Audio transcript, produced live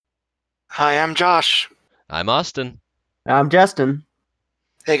Hi, I'm Josh. I'm Austin. I'm Justin.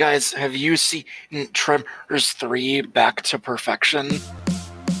 Hey guys, have you seen Tremors 3 Back to Perfection?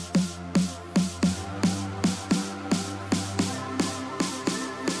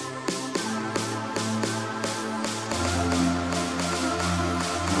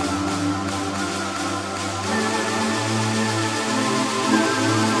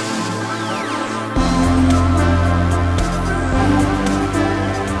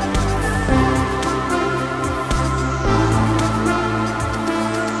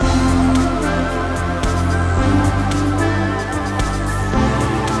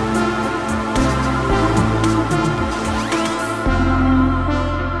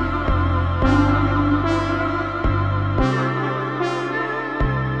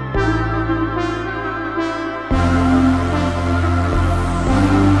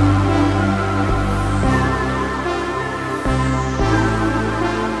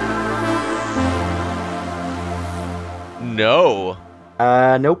 No.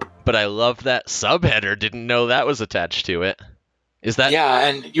 Nope. But I love that subheader. Didn't know that was attached to it. Is that? Yeah,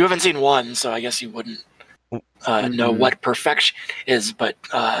 and you haven't seen 1, so I guess you wouldn't know what perfection is, but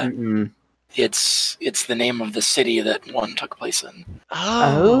it's the name of the city that 1 took place in.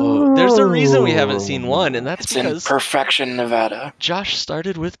 Oh, there's a reason we haven't seen 1, and that's It's because in Perfection, Nevada. Josh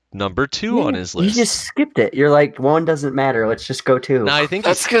started with number 2 on his You list. just skipped it. You're like, 1 doesn't matter. Let's just go 2. No, I think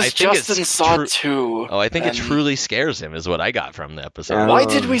That's because it's Justin saw 2. Oh, I think it and- truly scares him, is what I got from the episode. Yeah. Why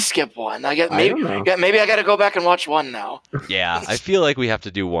did we skip 1? I don't know. Maybe I got to go back and watch 1 now. Yeah, I feel like we have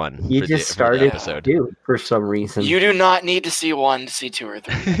to do 1. You for just the started episode. 2 for some reason. You do not need to see 1 to see 2 or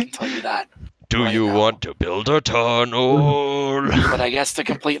 3. I can tell you that. Do right you now. want to build a tunnel? But I guess to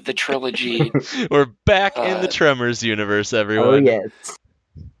complete the trilogy, We're back in the Tremors universe, everyone. Oh yes.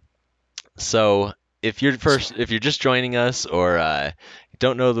 So if you're just joining us or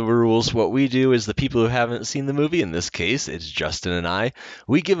don't know the rules, what we do is the people who haven't seen the movie, in this case it's Justin and I,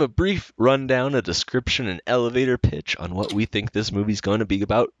 we give a brief rundown, a description, an elevator pitch on what we think this movie's going to be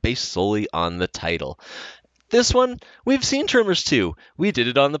about based solely on the title. This one, we've seen Tremors 2. We did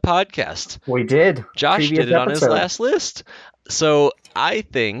it on the podcast. We did. Josh Previous did it on his episode. last list. So I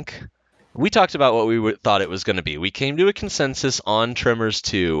think we talked about what we thought it was going to be. We came to a consensus on Tremors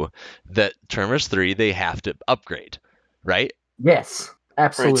 2 that Tremors 3 they have to upgrade, right? Yes.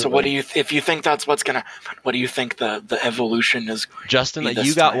 Absolutely. right? So what do you? If you think that's what's gonna, what do you think the evolution is? Justin, This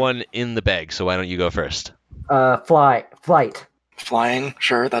you got time. one in the bag, so why don't you go first? Flight. Flying,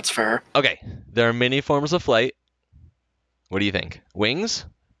 sure, that's fair. Okay, there are many forms of flight. What do you think? Wings?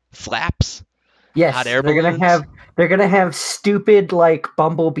 Flaps? Yes. Hot air they're balloons? gonna have stupid like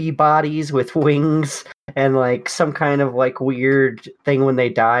bumblebee bodies with wings and like some kind of like weird thing when they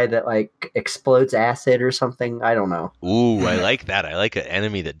die that like explodes acid or something. I don't know. Ooh, I like that. I like an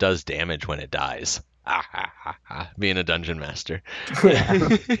enemy that does damage when it dies. Ah, ha, ha, ha. Being a dungeon master.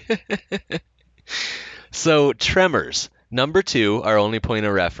 Yeah. So, Tremors. Number 2, our only point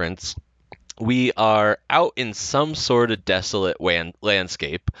of reference. We are out in some sort of desolate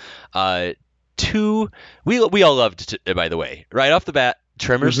landscape. We all loved it, by the way. Right off the bat,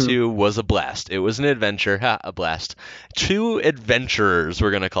 Tremors 2 was a blast. It was an adventure. A blast. 2 adventurers,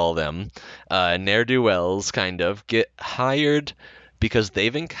 we're going to call them, ne'er-do-wells, kind of, get hired because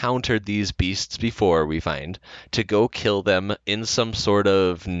they've encountered these beasts before, we find, to go kill them in some sort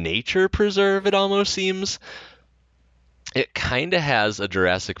of nature preserve, it almost seems. It kind of has a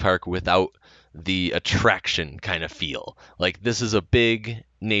Jurassic Park without the attraction kind of feel. Like, this is a big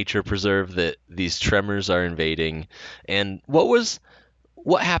nature preserve that these Tremors are invading. And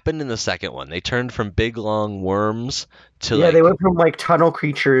what happened in the second one? They turned from big long worms to they went from like tunnel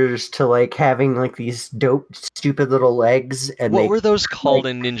creatures to like having like these dope stupid little legs. And what were those called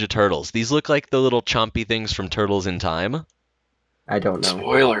in Ninja Turtles? These look like the little chompy things from Turtles in Time. I don't know.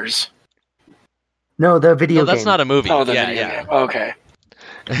 Spoilers. No, the video No, that's game. not a movie. Oh, the yeah, video yeah. game. Okay.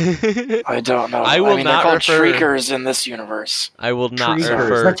 I don't know. I will mean, not they're called refer- shriekers in this universe. I will not Trees.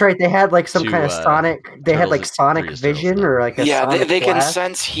 refer. That's right. They had like some to, kind of sonic. They had like Turtles- sonic Turtles vision stuff. or like a Yeah, sonic they can blast.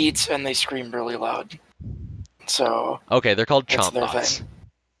 sense heat and they scream really loud. So Okay, they're called That's chomp their bots thing.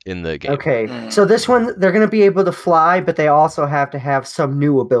 in the game. Okay, Mm. so this one they're going to be able to fly, but they also have to have some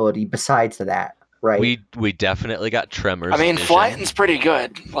new ability besides that, right? We definitely got Tremors. I mean, vision. flying's pretty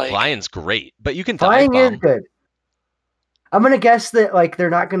good. Like, Flying's great, but you can Flying dive bomb. is good. I'm gonna guess that like they're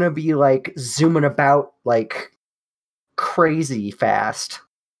not gonna be like zooming about like crazy fast,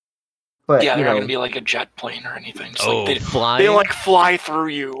 but yeah, you they're not know, gonna be like a jet plane or anything. Just Oh, like they flying! like fly through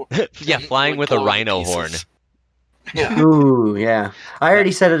you. Yeah, and, flying like, with a blow to rhino pieces. horn. Yeah. ooh, yeah. I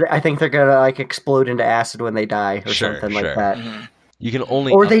already said it. I think they're gonna like explode into acid when they die or Sure, something sure. like that. Mhm. You can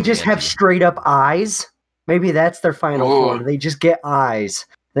only Or up they the just have ante. straight up eyes. Maybe that's their final form. They just get eyes.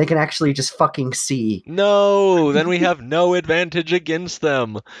 They can actually just fucking see. No, then we have no advantage against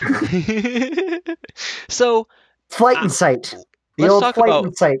them. So, Flight and sight. The let's old talk flight about...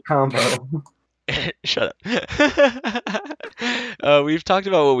 and sight combo. Shut up. We've talked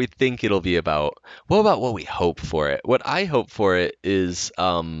about what we think it'll be about. What about what we hope for it? What I hope for it is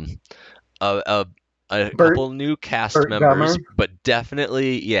a couple new cast Burt members, Gummer. but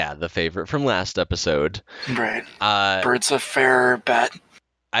definitely, yeah, the favorite from last episode. Right. Bert's a fair bet.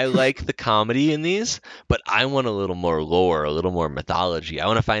 I like the comedy in these, but I want a little more lore, a little more mythology. I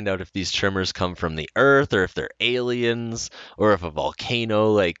want to find out if these Tremors come from the Earth, or if they're aliens, or if a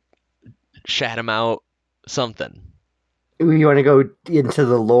volcano like shat them out. Something. You want to go into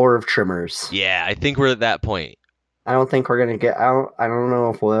the lore of Tremors? Yeah, I think we're at that point. I don't think we're gonna get out. I don't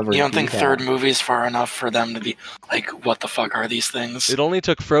know if we'll ever. You don't think that. third movie's far enough for them to be like, what the fuck are these things? It only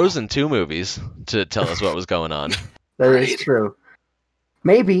took Frozen 2 movies to tell us what was going on. That is true.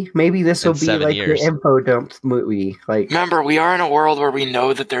 Maybe this will be like years. the info dump movie. Like, remember, we are in a world where we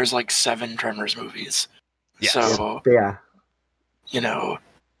know that there's like 7 Tremors movies. Yes. So yeah, you know,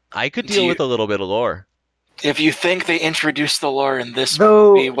 I could deal with a little bit of lore. If you think they introduced the lore in this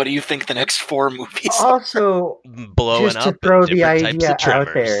movie, what do you think the next 4 movies also are? Blowing just to up throw in the different idea types of out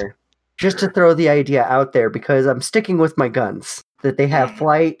Tremors. there. Just to throw the idea out there, because I'm sticking with my guns that they have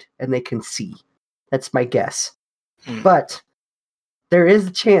flight and they can see. That's my guess. But there is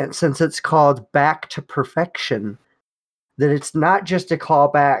a chance, since it's called Back to Perfection, that it's not just a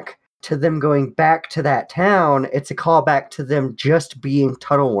callback to them going back to that town, it's a callback to them just being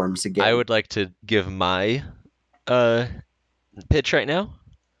tunnel worms again. I would like to give my pitch right now.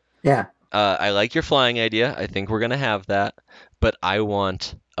 Yeah. I like your flying idea. I think we're going to have that. But I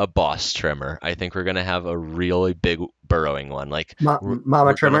want a boss Tremor. I think we're going to have a really big burrowing one. Like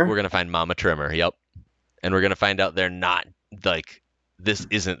Mama Tremor? We're going to find Mama Tremor, yep. And we're going to find out they're not, like, this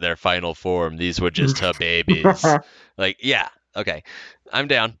isn't their final form. These were just her babies. Like, yeah, okay. I'm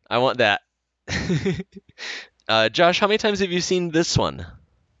down. I want that. Josh, how many times have you seen this one?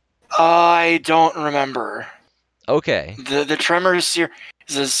 I don't remember. Okay. The Tremors series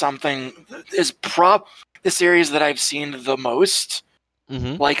is the series that I've seen the most.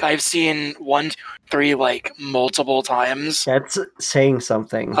 Mm-hmm. Like, I've seen 1, 2, 3 like multiple times. That's saying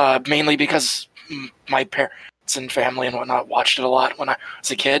something. Mainly because my parents and family and whatnot watched it a lot when I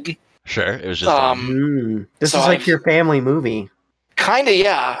was a kid. Sure, it was just this is like your family movie. Kinda,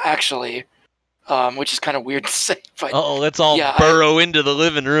 yeah, actually. Which is kind of weird to say. But let's all burrow into the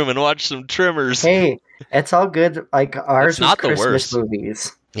living room and watch some Tremors. Hey, it's all good. Like, ours it's not was the Christmas worst.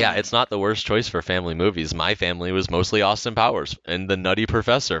 movies. Yeah, it's not the worst choice for family movies. My family was mostly Austin Powers and the Nutty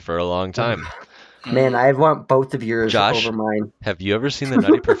Professor for a long time. Man, I want both of yours Josh, over mine. Have you ever seen the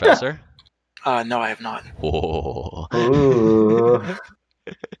Nutty Professor? No, I have not. Whoa. Ooh.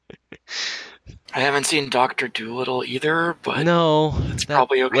 I haven't seen Dr. Dolittle either, but no, it's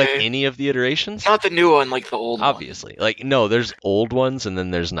probably okay. Like any of the iterations? Not the new one, like the old one. Obviously. Like, no, there's old ones, and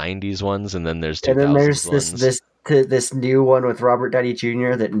then there's 90s ones, and then there's 2000s and then there's ones. this new one with Robert Downey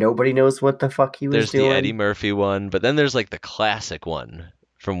Jr. that nobody knows what the fuck he was doing. There's the Eddie Murphy one, but then there's like the classic one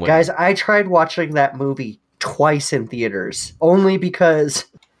from when... Guys, I tried watching that movie twice in theaters, only because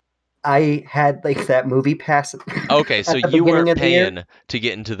I had like that movie pass. Okay, so you weren't paying to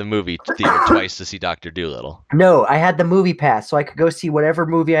get into the movie theater twice to see Dr. Dolittle. No, I had the movie pass, so I could go see whatever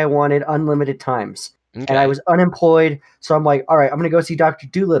movie I wanted unlimited times. Okay. And I was unemployed, so I'm like, all right, I'm going to go see Dr.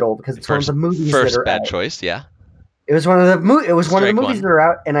 Dolittle because it's one of the movies that are bad out. choice, yeah. It was one of the movies that are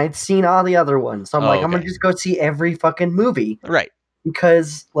out, and I'd seen all the other ones. So I'm I'm going to just go see every fucking movie. Right.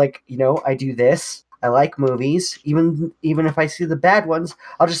 Because, like, you know, I do this. I like movies. Even if I see the bad ones,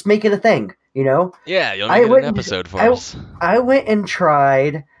 I'll just make it a thing, you know? Yeah, you'll make it an episode for us. I went and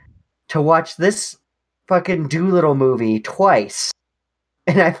tried to watch this fucking Doolittle movie twice,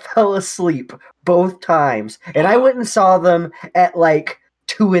 and I fell asleep both times. And I went and saw them at, like,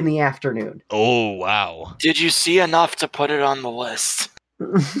 2 p.m. Oh, wow. Did you see enough to put it on the list?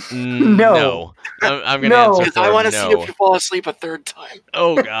 No. I'm going to answer because I want to see if you fall asleep a third time.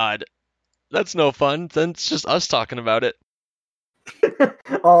 Oh, God. That's no fun. Then it's just us talking about it.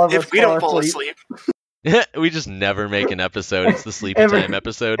 All of us if we don't fall asleep. We just never make an episode. It's the sleepy time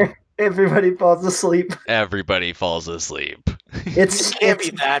episode. Everybody falls asleep. Everybody falls asleep. It can't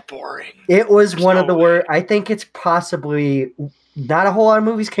be that boring. It was one of the worst. I think it's possibly... Not a whole lot of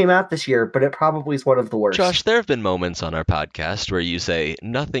movies came out this year, but it probably is one of the worst. Josh, there have been moments on our podcast where you say,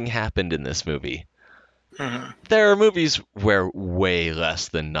 nothing happened in this movie. Mm-hmm. There are movies where way less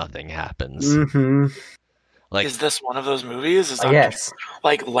than nothing happens. Mm-hmm. Like, is this one of those movies? Is Yes.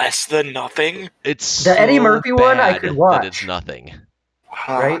 like Less Than Nothing? It's The Eddie so Murphy one I bad could that watch. it's nothing.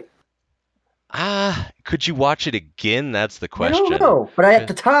 Right? Could you watch it again? That's the I question. don't know, but at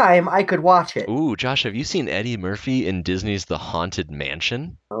the time I could watch it. Ooh, Josh, have you seen Eddie Murphy in Disney's The Haunted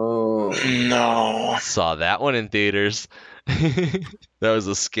Mansion? Oh. No. Saw that one in theaters. That was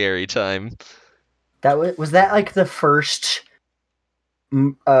a scary time. That was that like the first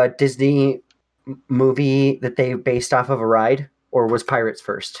Disney movie that they based off of a ride, or was Pirates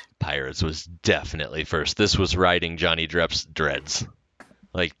first? Pirates was definitely first. This was riding Johnny Depp's dreads.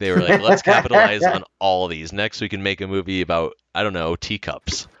 Like, they were like, let's capitalize on all these. Next, we can make a movie about, I don't know,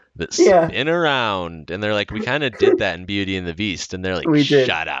 teacups that spin around. And they're like, we kind of did that in Beauty and the Beast. And they're like,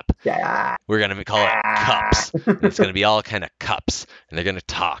 shut up. Yeah. We're going to call it cups. And it's going to be all kind of cups. And they're going to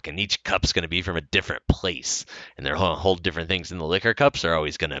talk. And each cup's going to be from a different place. And they're going to hold different things. And the liquor cups are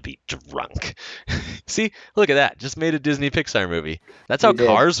always going to be drunk. See? Look at that. Just made a Disney Pixar movie. That's how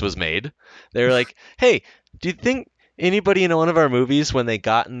Cars was made. They were like, hey, do you think anybody in one of our movies, when they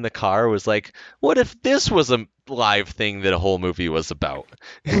got in the car, was like, what if this was a live thing that a whole movie was about?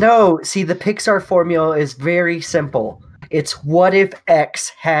 No, see, the Pixar formula is very simple. It's what if X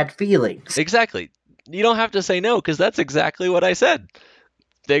had feelings? Exactly. You don't have to say no, because that's exactly what I said.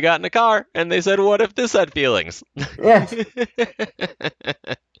 They got in the car, and they said, what if this had feelings? Yes.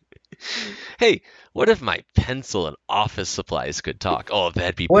 Hey, what if my pencil and office supplies could talk? Oh,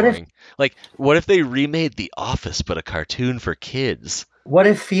 that'd be boring. What if they remade The Office but a cartoon for kids? What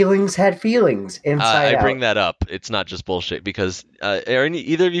if feelings had feelings? Inside I Out. bring that up. It's not just bullshit, because are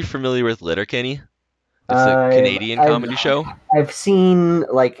either of you familiar with Letterkenny? It's a Canadian comedy show. I've seen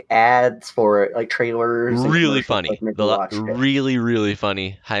like ads for it, like trailers. Really funny. Really, really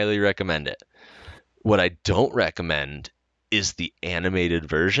funny. Highly recommend it. What I don't recommend is the animated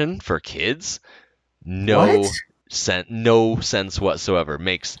version for kids. No sense whatsoever.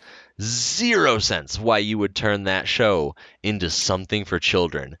 Makes zero sense why you would turn that show into something for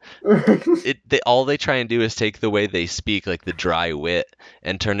children. All they try and do is take the way they speak, like the dry wit,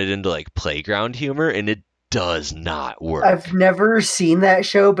 and turn it into like playground humor, and it does not work. I've never seen that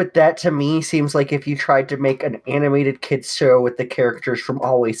show, but that to me seems like if you tried to make an animated kids show with the characters from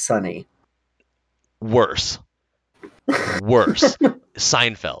Always Sunny. Worse.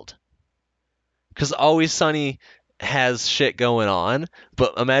 Seinfeld. Because Always Sunny has shit going on,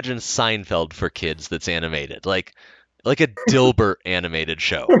 but imagine Seinfeld for kids that's animated. Like a Dilbert animated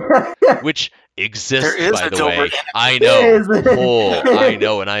show, which exists, by the way. I know. I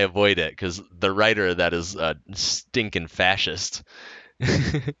know, and I avoid it because the writer of that is a stinking fascist.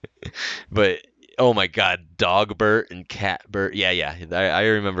 But oh my god, Dogbert and Catbert. Yeah. I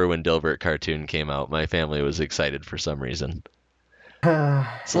remember when Dilbert cartoon came out. My family was excited for some reason.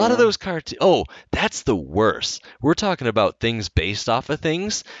 It's a lot of those cartoons. Oh, that's the worst. We're talking about things based off of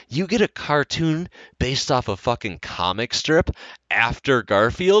things. You get a cartoon based off a fucking comic strip after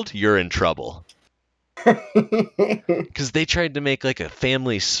Garfield, you're in trouble. Because they tried to make like a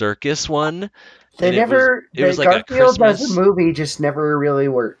family circus one. It was like Garfield as a movie just never really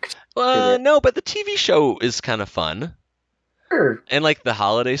worked. No, but the TV show is kind of fun. Sure. And like the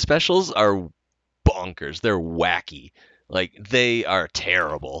holiday specials are bonkers. They're wacky. Like, they are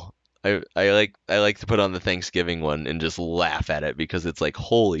terrible. I like to put on the Thanksgiving one and just laugh at it because it's like,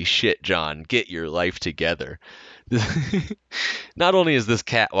 holy shit, John, get your life together. Not only is this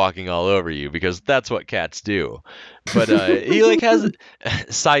cat walking all over you, because that's what cats do, but he like has.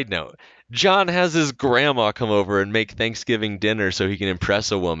 Side note: John has his grandma come over and make Thanksgiving dinner so he can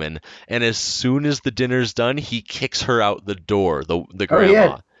impress a woman, and as soon as the dinner's done, he kicks her out the door. The grandma. Oh,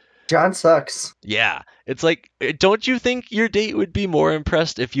 yeah. John sucks. Yeah. It's like, don't you think your date would be more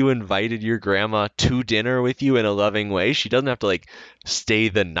impressed if you invited your grandma to dinner with you in a loving way? She doesn't have to, like, stay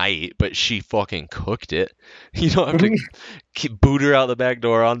the night, but she fucking cooked it. You don't have to boot her out the back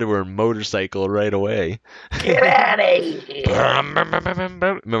door onto her motorcycle right away. Get out of here!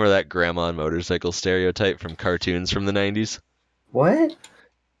 Remember that grandma and motorcycle stereotype from cartoons from the 90s? What?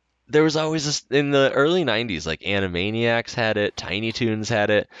 There was always this, in the early 90s, like Animaniacs had it, Tiny Toons had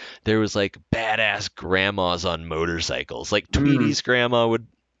it. There was like badass grandmas on motorcycles. Like Tweety's grandma would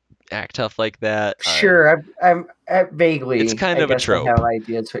act tough like that. Sure, I'm vaguely. It's kind of a trope. I have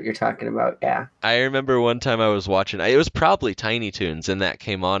ideas what you're talking about. Yeah. I remember one time I was watching. It was probably Tiny Toons, and that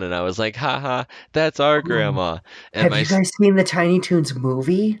came on, and I was like, "Haha, that's our grandma." And have you guys seen the Tiny Toons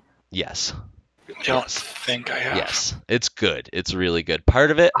movie? Yes. I don't think I have. Yes, it's good. It's really good. Part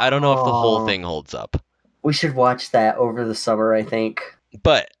of it, I don't know if the whole thing holds up. We should watch that over the summer, I think.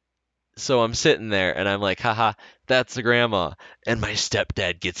 But So I'm sitting there and I'm like, haha, that's the grandma. And my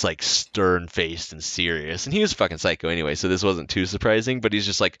stepdad gets like stern-faced and serious. And he was fucking psycho anyway, so this wasn't too surprising, but he's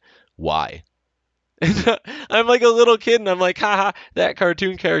just like, why? And I'm like a little kid and I'm like, haha, that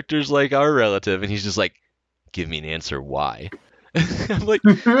cartoon character's like our relative. And he's just like, give me an answer, why? I'm like,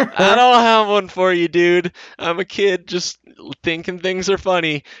 I don't have one for you, dude. I'm a kid just thinking things are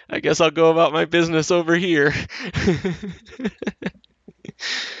funny. I guess I'll go about my business over here.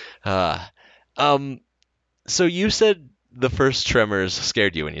 So you said the first Tremors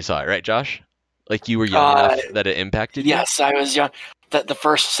scared you when you saw it, right, Josh? Like you were young enough that it impacted you? Yes, I was young. The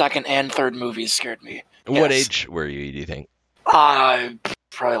first, second, and third movies scared me. What Yes. age were you, do you think?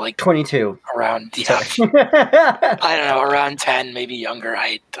 Probably like 22. Around, I don't know, around 10, maybe younger.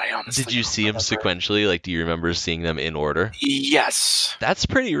 I honestly Did you see them remember. sequentially? Like, do you remember seeing them in order? Yes. That's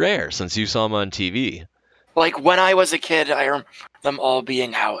pretty rare since you saw them on TV. Like when I was a kid, I remember them all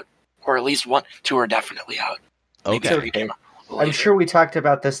being out, or at least two are definitely out. Maybe Okay. three came out later. I'm sure we talked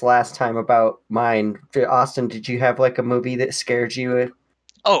about this last time about mine. Austin, did you have like a movie that scared you?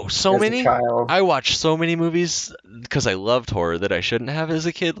 Oh, so as many? A child? I watched so many movies because I loved horror that I shouldn't have as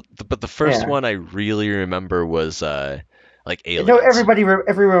a kid. But the first one I really remember was like Aliens. No, everybody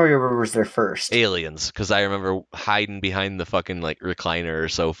remembers their first. Aliens, because I remember hiding behind the fucking like recliner or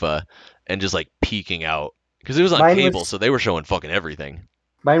sofa and just like peeking out because it was on cable, so they were showing fucking everything.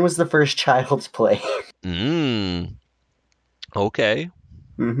 Mine was the first Child's Play. Okay.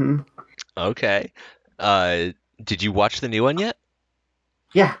 Mm-hmm. Okay. Did you watch the new one yet?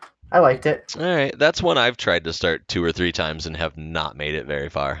 Yeah, I liked it. All right, that's one I've tried to start 2 or 3 times and have not made it very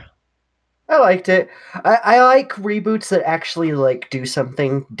far. I liked it. I like reboots that actually like do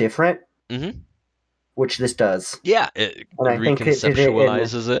something different. Mm-hmm. Which this does. Yeah, it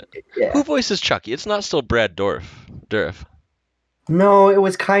reconceptualizes it. Yeah. Who voices Chucky? It's not still Brad Dourif. No, it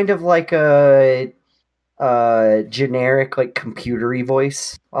was kind of like a generic, like computery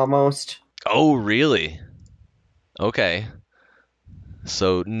voice almost. Oh, really? Okay.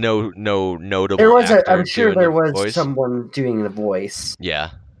 So no notable. There was actor I'm sure there was voice? someone doing the voice. Yeah.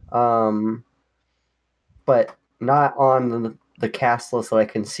 But not on the cast list that I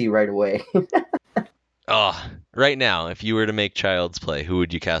can see right away. Right now, if you were to make Child's Play, who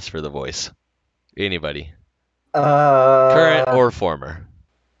would you cast for the voice? Anybody? Current or former?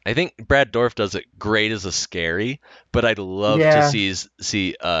 I think Brad Dourif does it great as a scary, but I'd love to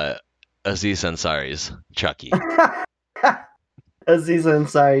see Aziz Ansari's Chucky. Aziz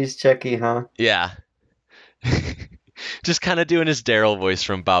Ansari's Chucky, huh? Yeah. Just kind of doing his Daryl voice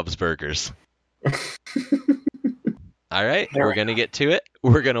from Bob's Burgers. All right, we're going to get to it.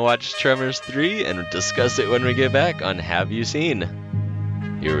 We're going to watch Tremors 3 and discuss it when we get back on Have You Seen?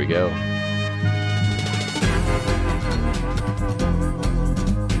 Here we go.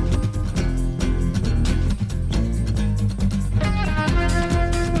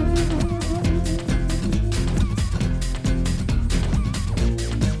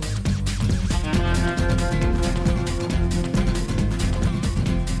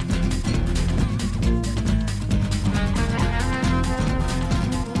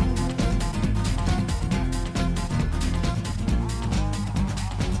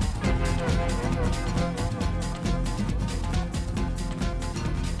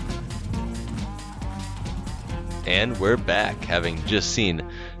 And we're back, having just seen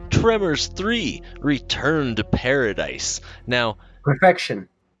Tremors 3, Return to Paradise. Now... Perfection.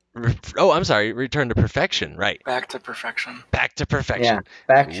 I'm sorry, Return to Perfection, right. Back to Perfection. Back to Perfection. Yeah,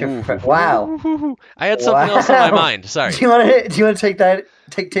 back to perfection. Wow. I had something else on my mind, sorry. Do you want to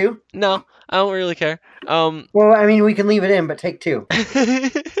take 2? No, I don't really care. Well, I mean, we can leave it in, but take 2.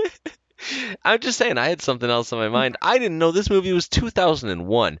 I'm just saying, I had something else on my mind. I didn't know this movie was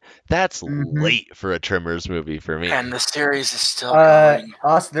 2001. That's late for a Tremors movie for me. And the series is still going.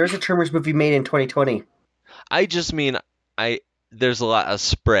 Austin, there's a Tremors movie made in 2020. I just mean, there's a lot of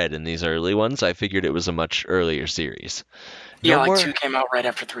spread in these early ones. I figured it was a much earlier series. Yeah, 2 came out right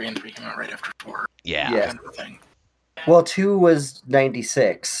after 3, and 3 came out right after 4. Yeah. Kind of thing. Well, 2 was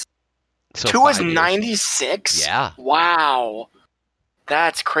 96. So 2 was 96? Yeah. Wow.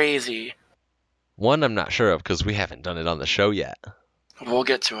 That's crazy. 1 I'm not sure of because we haven't done it on the show yet. We'll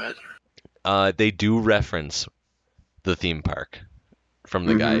get to it. They do reference the theme park from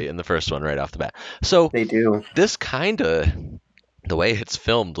the guy in the first one right off the bat. So they do. This kind of, the way it's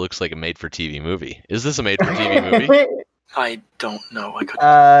filmed, looks like a made-for-TV movie. Is this a made-for-TV movie? I don't know. I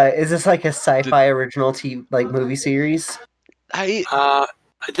couldn't. Is this like a sci-fi original movie series? I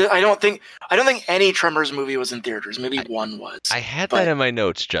don't think any Tremors movie was in theaters. Maybe 1 was. I had that in my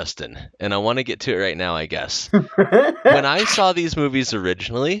notes, Justin, and I want to get to it right now, I guess. When I saw these movies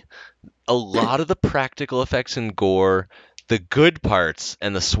originally, a lot of the practical effects and gore, the good parts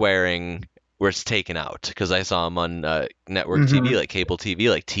and the swearing were taken out because I saw them on network TV, like cable TV,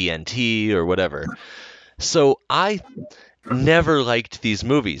 like TNT or whatever. So I never liked these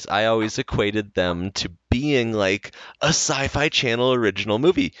movies. I always equated them to being like a Sci-Fi Channel original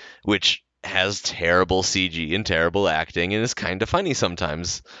movie, which has terrible CG and terrible acting and is kind of funny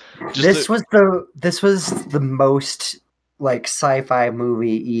sometimes. This was the most like sci-fi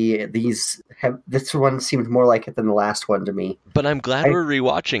movie. This one seemed more like it than the last one to me. But I'm glad we're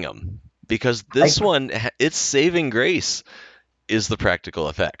rewatching them because this one, its saving grace is the practical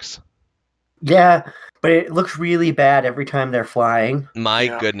effects. Yeah, but it looks really bad every time they're flying.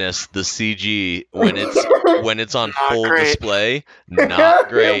 My goodness, the CG when it's on full display, not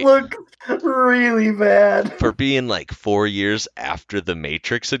great. It looks really bad. For being like 4 years after The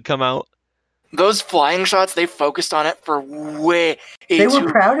Matrix had come out. Those flying shots, they focused on it for way They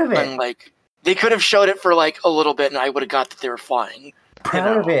were proud of it. Like, they could have showed it for like a little bit and I would have got that they were flying.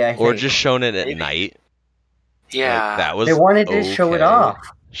 Proud of it, I think. Or just shown it at night. Yeah. Like, that was they wanted to show it off.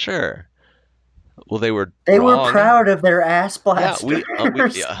 Sure. Well, they were proud of their ass blaster.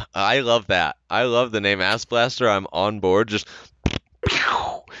 Yeah, I love that. I love the name Ass Blaster. I'm on board. Just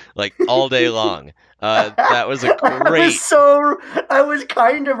like all day long. That was a great. I was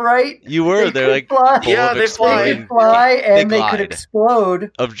kind of right. You were. They're like fly. Yeah, they fly. They could fly and they could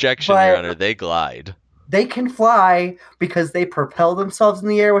explode. Objection, Your Honor. They glide. They can fly because they propel themselves in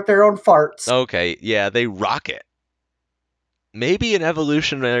the air with their own farts. Okay, yeah, they rocket. Maybe an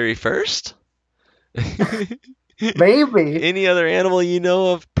evolutionary first? Maybe. Any other animal you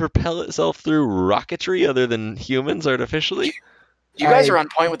know of propel itself through rocketry other than humans artificially? You guys are on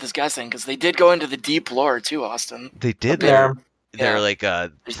point with this guessing because they did go into the deep lore too, Austin. They did. They're like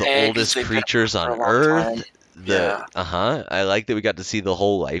the oldest creatures on Earth. I like that we got to see the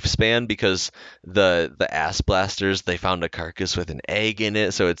whole lifespan because the ass blasters, they found a carcass with an egg in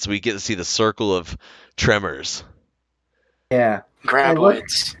it, so we get to see the circle of Tremors. Yeah.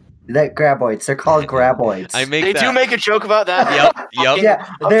 Graboids. Graboids. They're called graboids. They do make a joke about that. Yep. Yeah,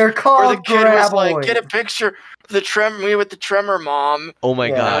 they're called the kid graboids. was like, get a picture of me with the Tremor mom. Oh my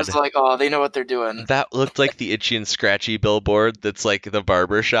God. I was like, oh, they know what they're doing. That looked like the Itchy and Scratchy billboard that's like the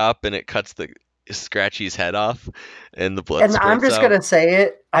barber shop and it cuts the Scratchy's head off and the blood. And I'm just gonna say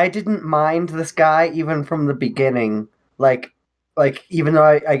it. I didn't mind this guy even from the beginning. Like even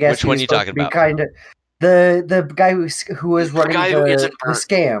though I guess which one are you talking about? Kind of the guy who was running the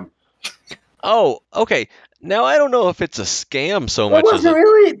scam. Oh, okay. Now I don't know if it's a scam so much as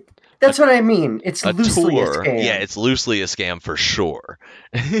really. That's what I mean. It's loosely a scam. Yeah, it's loosely a scam for sure.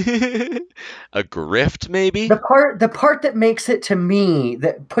 A grift, maybe? The part that makes it to me,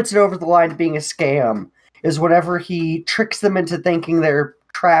 that puts it over the line to being a scam, is whenever he tricks them into thinking they're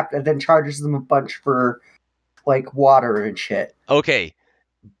trapped and then charges them a bunch for, like, water and shit. Okay.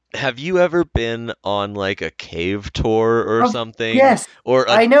 Have you ever been on, like, a cave tour or something? Yes, or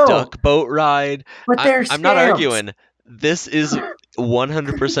a duck boat ride? But I'm not arguing. This is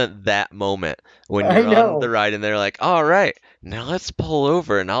 100% that moment when you're on the ride and they're like, all right, now let's pull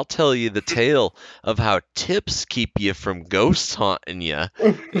over and I'll tell you the tale of how tips keep you from ghosts haunting you.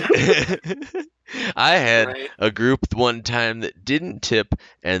 I had a group one time that didn't tip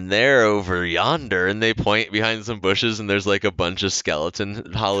and they're over yonder and they point behind some bushes and there's like a bunch of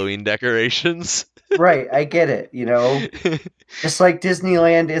skeleton Halloween decorations. Right, I get it, you know. Just like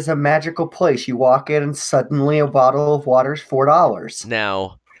Disneyland is a magical place. You walk in and suddenly a bottle of water is $4.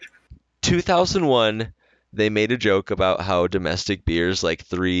 Now, 2001, they made a joke about how domestic beers like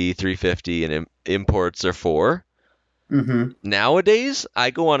 $3.50 and imports are $4. Mm-hmm. Nowadays,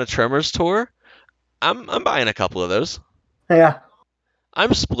 I go on a Tremors tour. I'm buying a couple of those. Yeah.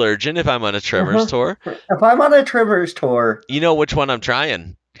 I'm splurging if I'm on a Tremors tour. If I'm on a Tremors tour, you know which one I'm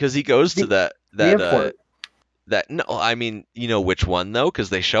trying because he goes to that no, I mean, you know which one though, because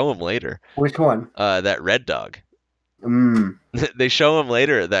they show him later. Which one? That Red Dog. They show him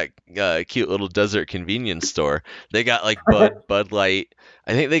later at that cute little desert convenience store. They got like Bud Light.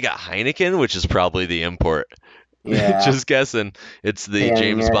 I think they got Heineken, which is probably the import. Yeah. Just guessing. It's the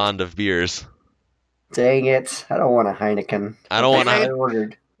James Bond of beers. Dang it! I don't want a Heineken. I don't want. I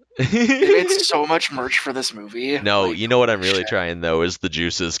ordered. They made so much merch for this movie. No, you know what I'm really trying though is the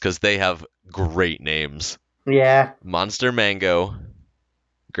juices because they have great names. Yeah. Monster Mango,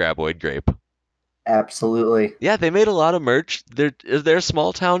 Graboid Grape. Absolutely. Yeah, they made a lot of merch. They're a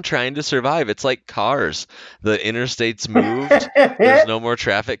small town trying to survive. It's like Cars. The interstates moved. There's no more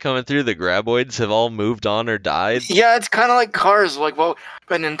traffic coming through. The Graboids have all moved on or died. Yeah, it's kind of like Cars. Like, well,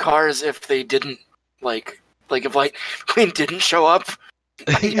 but in Cars, if they didn't, like if Lightning didn't show up,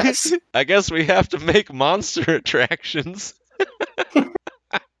 Yes. I guess we have to make monster attractions.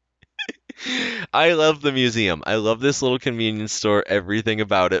 I love the museum. I love this little convenience store, everything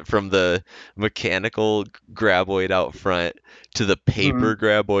about it, from the mechanical graboid out front to the paper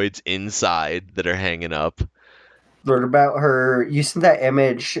graboids inside that are hanging up. What about her? You sent that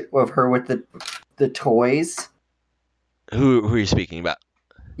image of her with the toys. Who are you speaking about?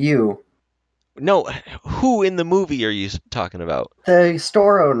 You, No, who in the movie are you talking about? the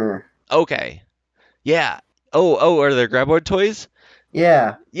store owner. Okay. Yeah. Oh, are there graboid toys?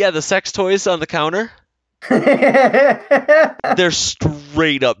 Yeah. Yeah, the sex toys on the counter. They're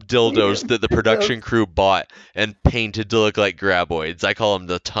straight up dildos that the production crew bought and painted to look like graboids. I call them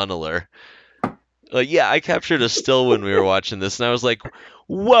the tunneler. Yeah, I captured a still when we were watching this, and I was like,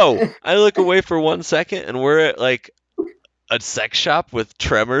 whoa! I look away for 1 second, and we're at, like, a sex shop with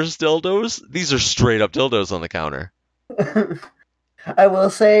Tremors dildos. These are straight up dildos on the counter. I will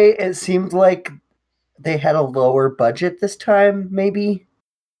say it seemed like they had a lower budget this time, maybe?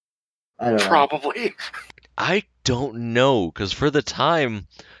 I don't know. Probably. I don't know, because for the time,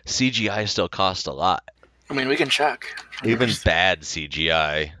 CGI still cost a lot. I mean, we can check. Even bad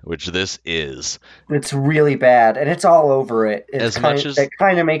CGI, which this is. It's really bad, and it's all over it. It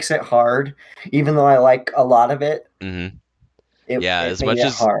kind of makes it hard, even though I like a lot of it. Mm-hmm. It as much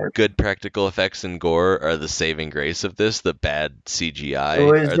as good practical effects and gore are the saving grace of this, the bad CGI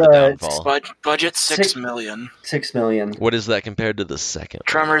are the downfall. Budget $6 million. $6 million. What is that compared to the second?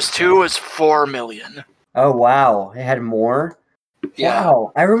 Tremors 2 was $4 million. Oh wow, it had more. Yeah.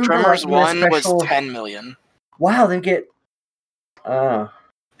 Wow, I remember Tremors 1 was $10 million. Wow, they get.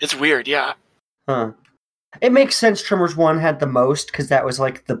 It's weird, yeah. Huh. It makes sense. Tremors 1 had the most because that was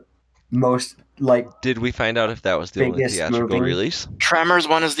like the most like. Did we find out if that was the only theatrical release? Tremors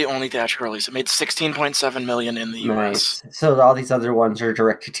 1 is the only theatrical release. It made $16.7 million in the US. So all these other ones are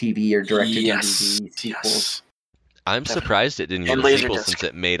direct to TV or direct to DVD sequels. Yes. I'm surprised it didn't get a sequel since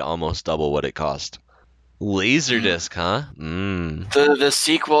it made almost double what it cost. Laserdisc, huh? The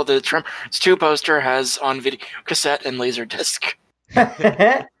sequel, the Tremors 2 poster has on video cassette and Laserdisc.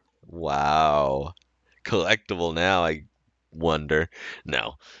 Wow. Collectible now, I wonder.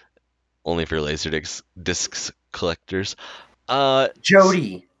 No. Only for Laserdisc collectors.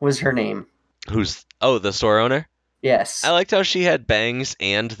 Jody was her name. The store owner? Yes. I liked how she had bangs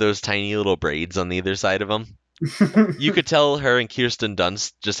and those tiny little braids on the either side of them. You could tell her and Kirsten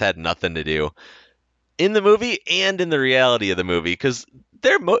Dunst just had nothing to do in the movie and in the reality of the movie, because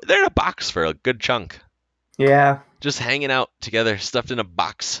they're in a box for a good chunk. Yeah. Just hanging out together, stuffed in a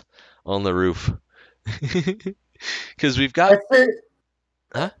box on the roof. Because we've got...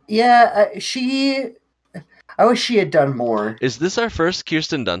 Huh? Yeah, I wish she had done more. Is this our first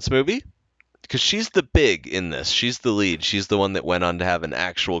Kirsten Dunst movie? Because she's the big in this. She's the lead. She's the one that went on to have an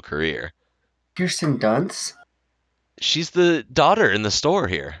actual career. Kirsten Dunst? She's the daughter in the store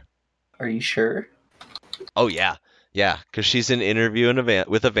here. Are you sure? Oh, yeah. Yeah, because she's in Interview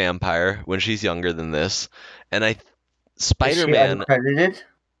with a Vampire when she's younger than this. And Spider-Man... Is she uncredited?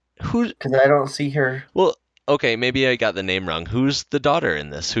 Because I don't see her. Well, okay, maybe I got the name wrong. Who's the daughter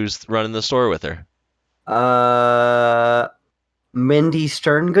in this? Who's running the store with her? Mindy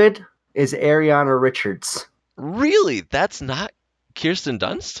Sterngood is Ariana Richards. Really? That's not Kirsten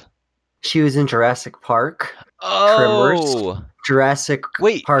Dunst? She was in Jurassic Park. Oh! Tremors. Jurassic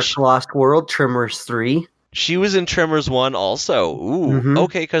Park Lost World, Tremors 3. She was in Tremors 1 also. Ooh,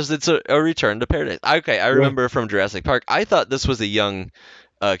 okay, because it's a return to paradise. Okay, I remember from Jurassic Park. I thought this was a young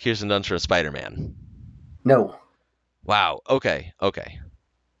Kirsten Dunst from Spider-Man. No. Wow, okay.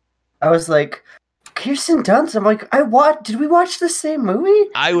 I was like, Kirsten Dunst? I'm like, did we watch the same movie?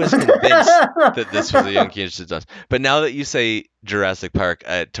 I was convinced that this was a young Kirsten Dunst. But now that you say Jurassic Park,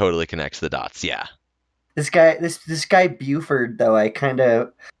 it totally connects the dots, yeah. This guy Buford, though,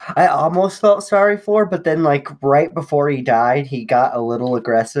 I almost felt sorry for, but then, like, right before he died, he got a little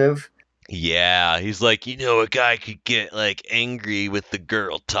aggressive. Yeah, he's like, a guy could get, like, angry with the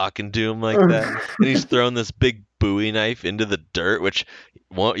girl talking to him like that. And he's throwing this big Bowie knife into the dirt, which,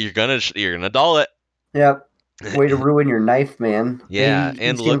 you're gonna dull it. Yep. Way to ruin your knife, man. Yeah,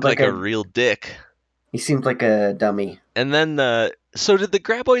 and look like a real dick. He seemed like a dummy. And then, so did the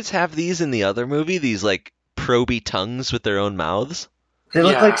Graboids have these in the other movie? These, like, proby tongues with their own mouths? They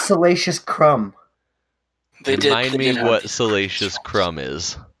look like Salacious Crumb. Remind me what Salacious Crumb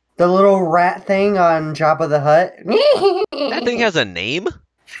is. The little rat thing on Jabba the Hutt. That thing has a name?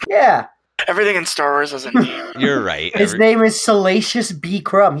 Yeah. Everything in Star Wars has a name. You're right. His name is Salacious B.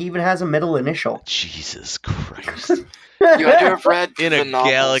 Crumb. He even has a middle initial. Jesus Christ. You had to have read in a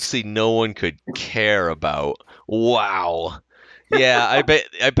novels. galaxy no one could care about. Wow. Yeah, I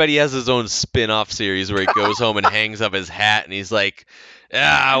bet he has his own spin-off series where he goes home and hangs up his hat and he's like,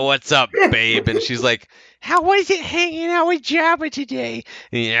 what's up, babe? And she's like, how was it hanging out with Jabba today?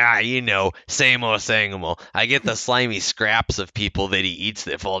 Yeah, same old, same old. I get the slimy scraps of people that he eats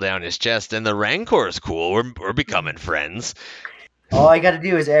that fall down his chest, and the Rancor's cool. We're becoming friends. All I got to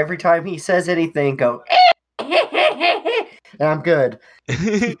do is every time he says anything, go, and I'm good.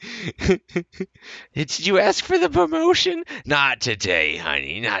 Did you ask for the promotion? Not today,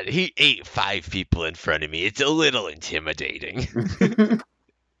 honey. He ate 5 people in front of me. It's a little intimidating.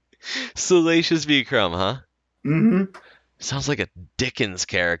 Salacious V. Crumb, huh? Mm-hmm. Sounds like a Dickens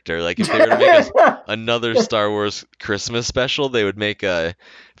character. Like if they were to make another Star Wars Christmas special, they would make a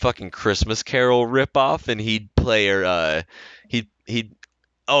fucking Christmas Carol ripoff, and he'd play he'd.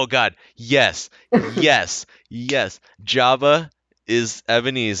 Oh God, yes. Jabba is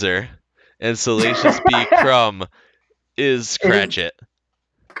Ebenezer, and Salacious B. Crumb is Cratchit.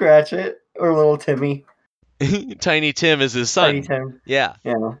 Cratchit or Little Timmy. Tiny Tim is his son. Tiny Tim. Yeah.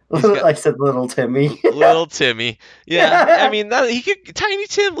 I said Little Timmy. Little Timmy. Yeah. I mean, he could Tiny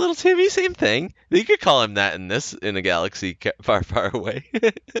Tim, Little Timmy, same thing. You could call him that in a galaxy far, far away.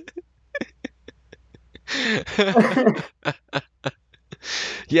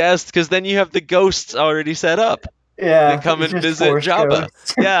 Yes, because then you have the ghosts already set up. Yeah. They come and visit Jabba.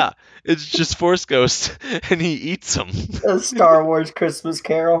 Yeah. It's just Force Ghost, and he eats them. A Star Wars Christmas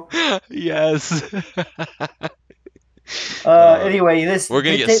Carol. Yes. Anyway, we're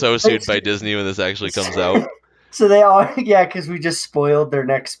gonna get so sued by Disney when this actually comes out. So they are, because we just spoiled their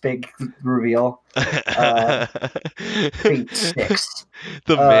next big reveal. Fate 6.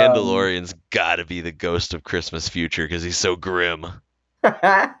 The Mandalorian's gotta be the ghost of Christmas future because he's so grim.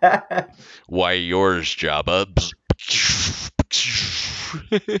 Why yours, Jabba?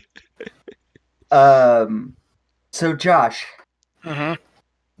 So Josh,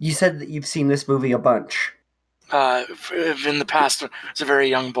 You said that you've seen this movie a bunch. In the past, as a very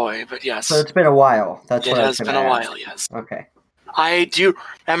young boy, but yes. So it's been a while. That's it what has been a while. Yes. Okay. I do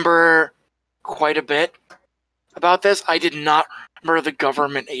remember quite a bit about this. I did not remember the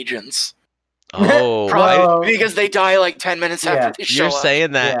government agents. Oh, because they die like 10 minutes after they show up. You're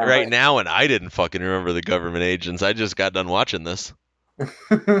saying that right but... now, and I didn't fucking remember the government agents. I just got done watching this.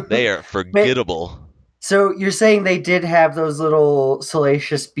 They are forgettable. So you're saying they did have those little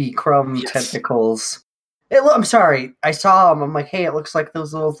Salacious B. Crumb tentacles? I'm sorry, I saw them. I'm like, hey, it looks like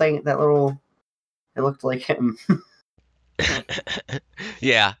those little thing. It looked like him.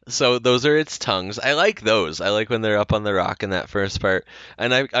 Yeah, so those are its tongues. I like those. I like when they're up on the rock in that first part.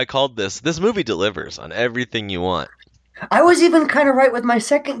 And I called this movie delivers on everything you want. I was even kind of right with my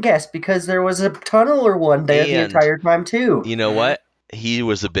second guess because there was a tunneler one there the entire time too. You know what? He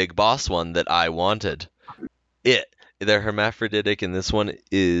was a big boss one that I wanted. They're hermaphroditic, and this one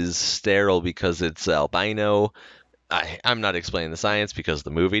is sterile because it's albino. I'm not explaining the science because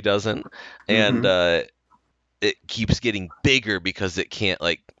the movie doesn't. And it keeps getting bigger because it can't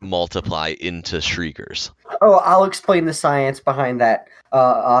multiply into shriekers. Oh, I'll explain the science behind that,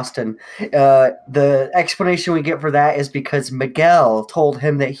 Austin. The explanation we get for that is because Miguel told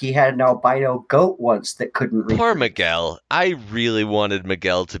him that he had an albino goat once that couldn't reach. Poor Miguel. I really wanted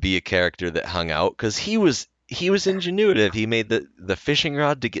Miguel to be a character that hung out because he was ingenuitive. He made the fishing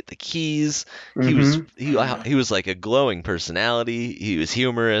rod to get the keys. He was like a glowing personality. He was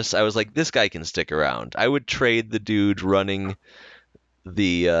humorous. I was like, this guy can stick around. I would trade the dude running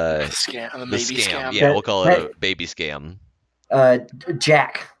the scam. Yeah, we'll call it a baby scam.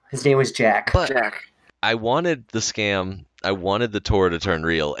 Jack. His name was Jack. But Jack. I wanted the scam. I wanted the tour to turn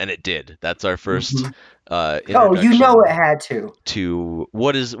real, and it did. That's our first introduction. It had to. To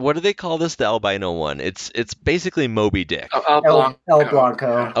what do they call this? The albino one. It's basically Moby Dick. El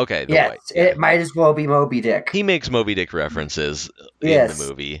Blanco. Okay. Yes, it might as well be Moby Dick. He makes Moby Dick references in the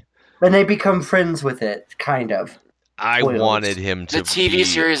movie. And they become friends with it, kind of. I wanted him to. The TV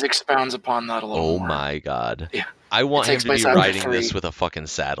series expounds upon that a little more. Oh my god! Yeah. I want him to be riding this with a fucking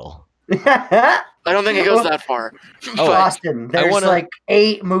saddle. I don't think it goes that far. Austin, there's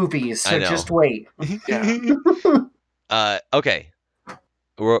 8 movies, so just wait. Yeah. Okay.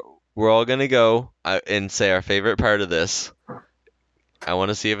 We're all gonna go and say our favorite part of this. I want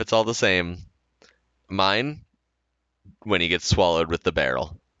to see if it's all the same. Mine, when he gets swallowed with the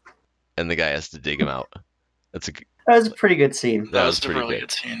barrel, and the guy has to dig him out. That was a pretty good scene. That was pretty really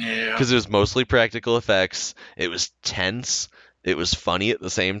good scene, yeah. Because it was mostly practical effects. It was tense. It was funny at the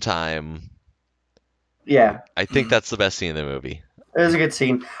same time. Yeah. I think that's the best scene in the movie. It was a good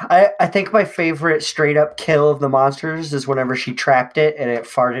scene. I think my favorite straight up kill of the monsters is whenever she trapped it and it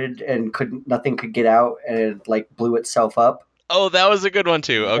farted and nothing could get out and it blew itself up. Oh, that was a good one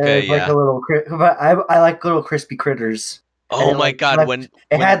too. Okay, like a little, but I like little crispy critters. Oh my god, when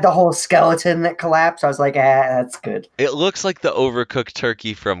it had the whole skeleton that collapsed, I was like, that's good. It looks like the overcooked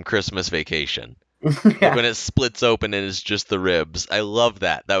turkey from Christmas Vacation. Like when it splits open and it's just the ribs. I love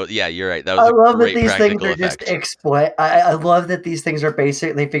that. You're right. That was a great practical effect. I love that these things are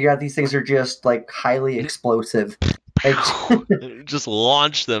basic. They figure out these things are just like highly explosive. Just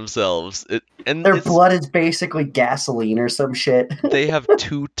launch themselves. Their blood is basically gasoline or some shit. They have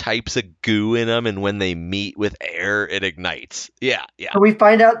 2 types of goo in them, and when they meet with air, it ignites. Yeah. So we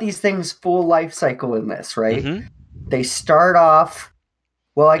find out these things' full life cycle in this, right? Mm-hmm. They start off.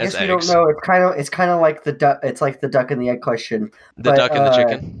 Well, I guess we don't know. It's kind of like the duck. It's like the duck and the egg question. The duck and the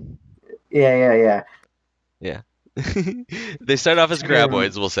chicken. Yeah. They start off as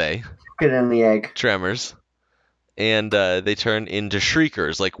graboids, we'll say. Chicken and the egg. Tremors. And they turn into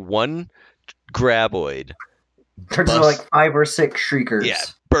shriekers, like one graboid. Turns into like 5 or 6 shriekers. Yeah,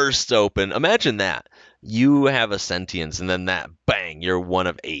 bursts open. Imagine that. You have a sentience, and then that, bang, you're one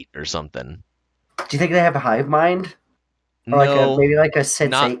of 8 or something. Do you think they have a hive mind? Or no, maybe like a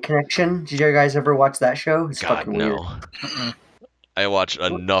Sense8 connection? Did you guys ever watch that show? It's fucking weird. I watched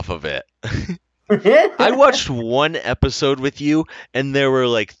enough of it. I watched 1 episode with you, and there were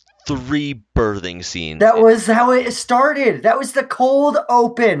like 3 birthing scenes. That was how it started. That was the cold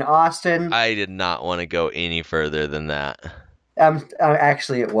open, Austin. I did not want to go any further than that.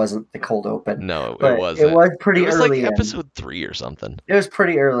 Actually, it wasn't the cold open. No, it wasn't. It was pretty early. It was like episode 3 or something. It was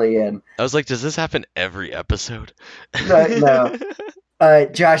pretty early in. I was like, does this happen every episode? No.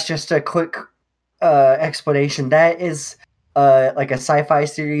 Josh, just a quick explanation. That is like a sci-fi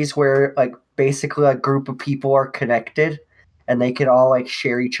series where like basically a group of people are connected and they can all like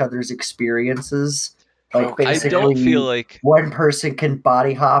share each other's experiences. Like basically, I don't feel like one person can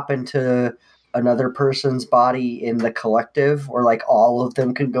body hop into another person's body in the collective, or like all of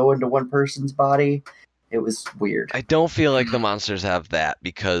them can go into one person's body. It was weird. I don't feel like the monsters have that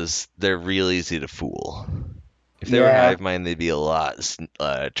because they're real easy to fool. If they were hive mind, they'd be a lot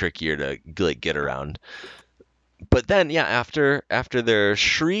trickier to like get around. But then, after they're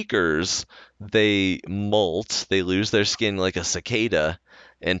shriekers, they molt. They lose their skin like a cicada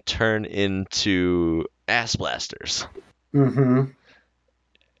and turn into ass blasters. Mm-hmm.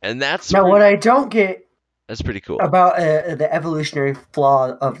 And that's what I don't get. That's pretty cool about the evolutionary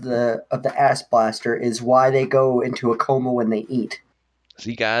flaw of the ass blaster is why they go into a coma when they eat. So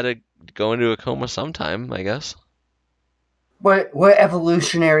you gotta go into a coma sometime, I guess. What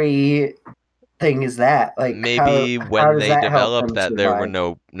evolutionary thing is that? Like maybe when they developed that there were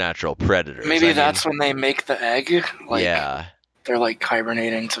no natural predators. Maybe that's when they make the egg. Like, yeah. They're like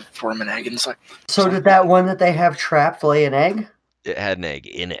hibernating to form an egg inside. So did that one that they have trapped lay an egg? It had an egg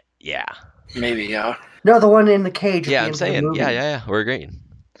in it. Yeah. Maybe, yeah. No, the one in the cage. Yeah, I'm saying. Yeah. We're agreeing.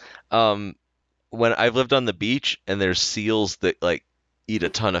 When I've lived on the beach and there's seals that like eat a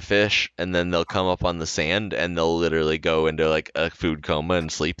ton of fish, and then they'll come up on the sand and they'll literally go into like a food coma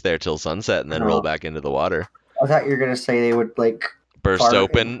and sleep there till sunset and then roll back into the water. I thought you were gonna say they would like burst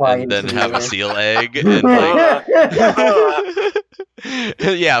open and then have a seal egg and like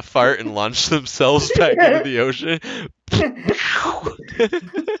fart and launch themselves back into the ocean.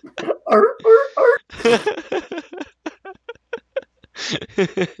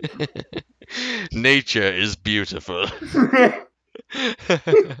 Nature is beautiful.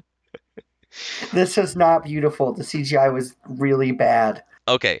 This is not beautiful. The CGI was really bad.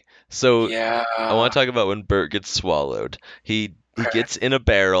 Okay, so I want to talk about when Bert gets swallowed. He gets in a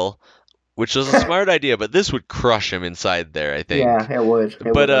barrel, which was a smart idea, but this would crush him inside there, I think. Yeah, it would.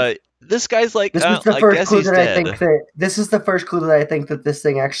 This guy's like, this is the first clue that I think that this is the first clue that I think that this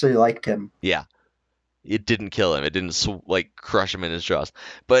thing actually liked him. Yeah, it didn't kill him. It didn't like crush him in his jaws.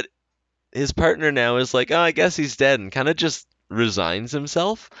 But his partner now is like, oh, I guess he's dead, and kind of just resigns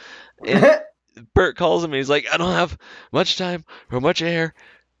himself. And Bert calls him, and he's like, I don't have much time or much air.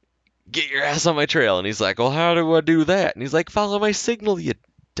 Get your ass on my trail. And he's like, well, how do I do that? And he's like, follow my signal, you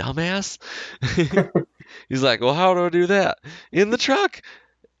dumbass. He's like, well, how do I do that? In the truck.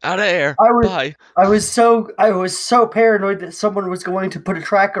 Out of air. Bye. I was so paranoid that someone was going to put a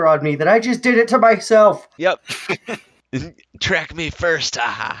tracker on me that I just did it to myself. Yep. Track me first. Ha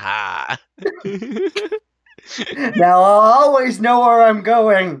ha ha. Now I'll always know where I'm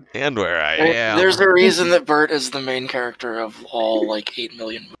going. And where I am. There's a reason that Bert is the main character of all like 8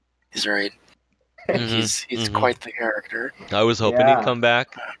 million movies, right? He's quite the character. I was hoping he'd come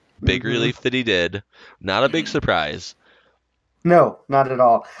back. Big relief that he did. Not a big surprise. No, not at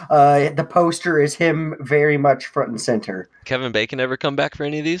all. The poster is him very much front and center. Kevin Bacon ever come back for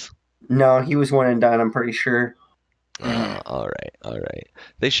any of these? No, he was one and done, I'm pretty sure. All right.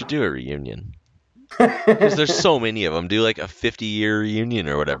 They should do a reunion. Because there's so many of them. Do like a 50-year reunion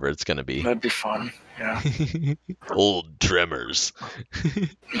or whatever it's going to be. That'd be fun. Yeah. Old Tremors.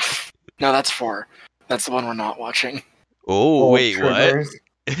 No, that's 4. That's the one we're not watching. Oh, Old wait, Tremors.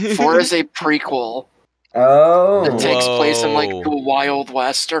 what? 4 is a prequel. Oh. That takes place in like the Wild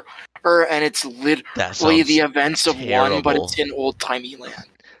West, and it's literally the events of terrible. 1, but it's in old-timey land.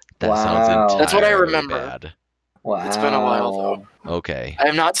 That sounds entirely That's what I remember. bad. Wow. It's been a while, though. Okay. I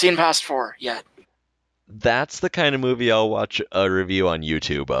have not seen past 4 yet. That's the kind of movie I'll watch a review on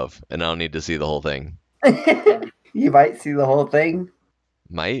YouTube of, and I'll need to see the whole thing. You might see the whole thing.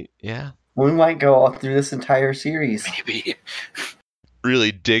 Might, yeah. We might go all through this entire series. Maybe.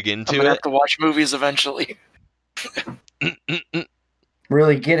 Really dig into I'm gonna it. have to watch movies eventually.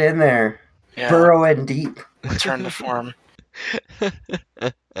 Really get in there. Yeah. Burrow in deep. Return to form.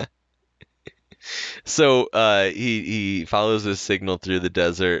 So he follows his signal through the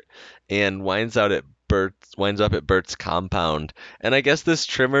desert and winds up at Bert's compound. And I guess this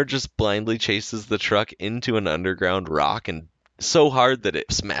trimmer just blindly chases the truck into an underground rock and so hard that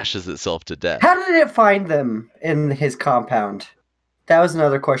it smashes itself to death. How did it find them in his compound? That was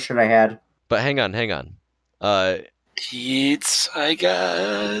another question I had. But hang on. Heats, I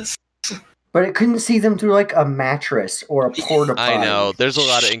guess. But it couldn't see them through like a mattress or a porta potty. I know, there's a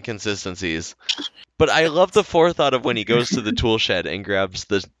lot of inconsistencies. But I love the forethought of when he goes to the tool shed and grabs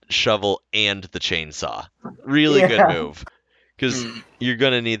the shovel and the chainsaw. Really good move. Because you're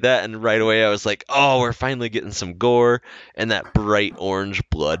going to need that. And right away I was like, oh, we're finally getting some gore. And that bright orange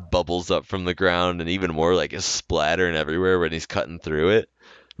blood bubbles up from the ground. And even more like is splattering everywhere when he's cutting through it.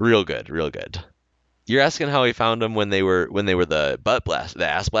 Real good. You're asking how he found them when they were the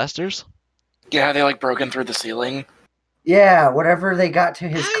ass blasters? Yeah, they like broken through the ceiling. Yeah, whatever they got to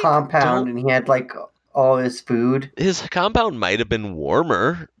his compound and he had like all his food. His compound might have been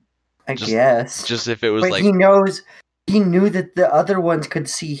warmer. I guess. Just if it was but like... he knew that the other ones could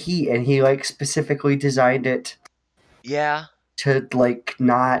see heat and he like specifically designed it. Yeah. To like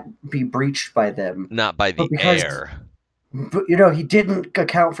not be breached by them. Not by the air. But, he didn't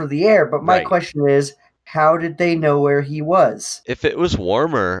account for the air. But my question is, how did they know where he was? If it was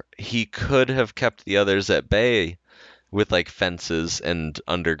warmer, he could have kept the others at bay with like fences and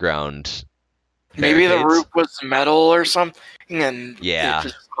underground Maybe barricades. the roof was metal or something, and it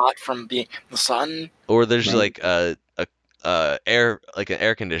just hot from being the sun. Or there's like an air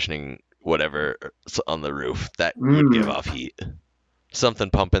conditioning whatever on the roof that would give off heat. Something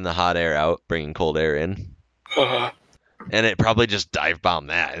pumping the hot air out, bringing cold air in. And it probably just dive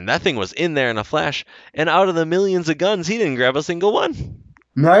bombed that. And that thing was in there in a flash. And out of the millions of guns, he didn't grab a single one.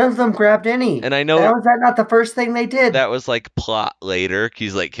 None of them grabbed any. And I know... Was that not the first thing they did? That was like plot later.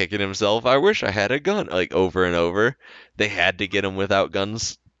 He's like kicking himself. I wish I had a gun. Like over and over. They had to get him without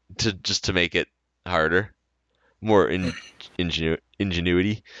guns to make it harder. More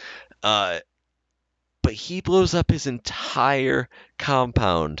ingenuity. But he blows up his entire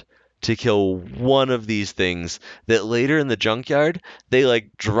compound to kill one of these things that later in the junkyard they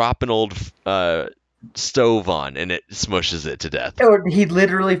like drop an old stove on and it smushes it to death. He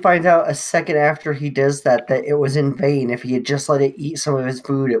literally finds out a second after he does that it was in vain. If he had just let it eat some of his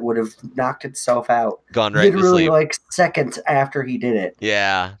food, it would have knocked itself out. Gone right to sleep. Like seconds after he did it.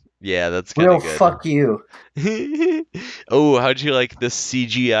 Yeah, that's kind of good. Fuck you. Oh, how'd you like the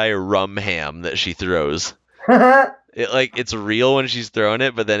CGI rum ham that she throws? It's real when she's throwing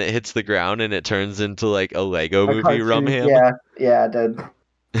it, but then it hits the ground and it turns into like a Lego movie cartoon, rum ham. Yeah, it did.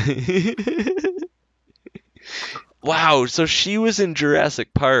 Wow, so she was in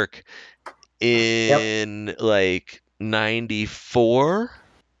Jurassic Park in like 94,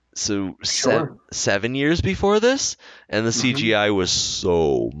 so 7 years before this, and the CGI was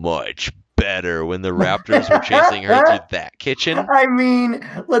so much better when the raptors were chasing her through that kitchen. I mean,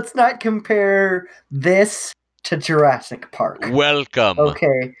 let's not compare this to Jurassic Park. Welcome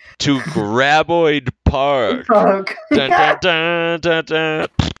to Graboid Park. Dun, dun, dun, dun, dun.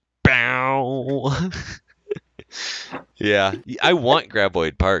 Bow. Yeah, I want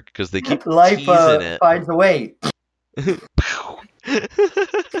Graboid Park because they keep teasing it. Finds a way.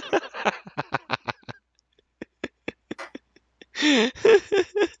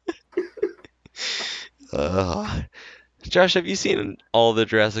 Josh, have you seen all the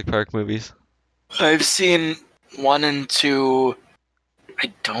Jurassic Park movies? I've seen 1 and 2.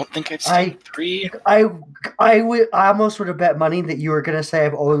 I don't think I've seen 3. I almost would have bet money that you were going to say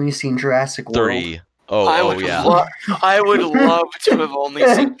I've only seen Jurassic World. 3. Yeah. I would love to have only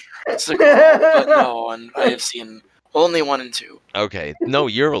seen Jurassic World, but no, and I have seen only 1 and 2. Okay. No,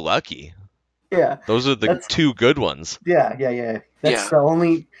 you're lucky. Yeah. Those are the two good ones. Yeah. That's the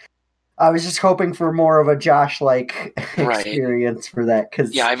only. I was just hoping for more of a Josh-like experience for that.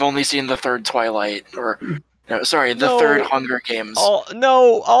 I've only seen the third Twilight, the third Hunger Games. All of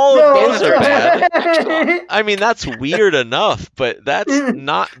those are bad. I mean, that's weird enough, but that's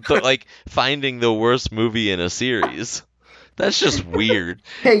not like finding the worst movie in a series. That's just weird.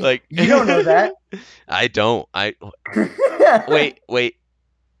 Hey, you don't know that. I don't. Wait.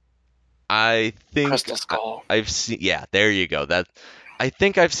 I think Crystal Skull. I've seen. Yeah, there you go. I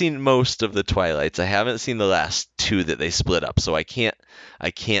think I've seen most of the Twilights. I haven't seen the last two that they split up, so I can't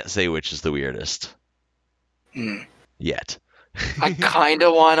say which is the weirdest yet. I kind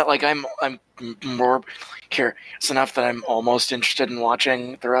of want to, I'm more curious enough that I'm almost interested in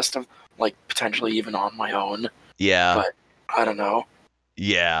watching the rest of, potentially even on my own. Yeah. But I don't know.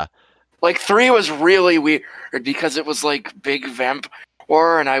 Yeah. 3 was really weird because it was big vamp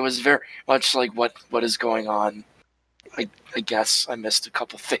horror, and I was very much what is going on. I guess I missed a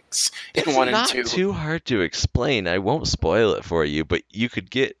couple things in 1 and 2. It's not too hard to explain. I won't spoil it for you, but you could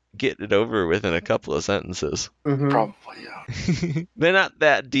get it over within a couple of sentences. Mm-hmm. Probably, yeah. They're not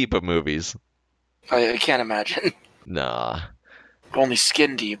that deep of movies. I can't imagine. Nah. Only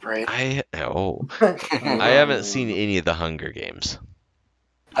skin deep, right? I haven't seen any of the Hunger Games.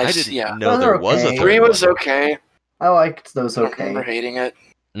 I didn't know there was a third 3 was one. okay. I liked those I don't remember hating it.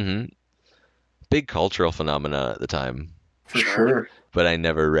 Mm-hmm. Big cultural phenomenon at the time. For sure. But I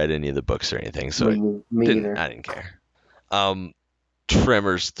never read any of the books or anything, so me either. I didn't care.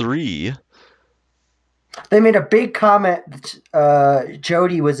 Tremors 3. They made a big comment.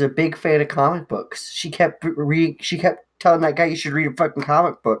 Jodie was a big fan of comic books. She kept telling that guy you should read a fucking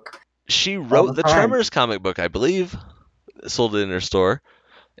comic book. She wrote the Tremors comic book, I believe. Sold it in her store.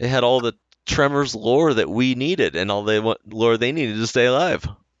 It had all the Tremors lore that we needed and all lore they needed to stay alive.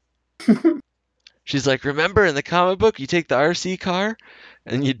 She's like, remember in the comic book you take the RC car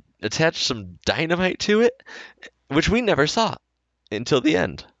and you attach some dynamite to it, which we never saw until the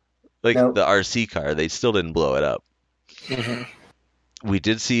end. Nope. The RC car, they still didn't blow it up. Mm-hmm. We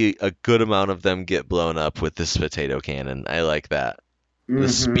did see a good amount of them get blown up with this potato cannon. I like that. The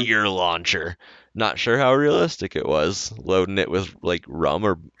spear launcher. Not sure how realistic it was, loading it with rum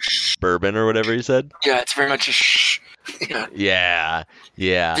or bourbon or whatever he said. Yeah, it's very much a shh. Yeah.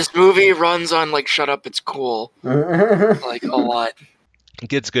 This movie runs on shut up, it's cool. A lot. It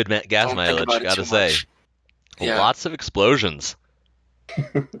gets good gas mileage, gotta say. Yeah. Lots of explosions.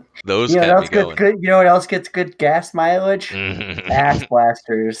 Those you know kept me going. Good. You know what else gets good gas mileage? Ass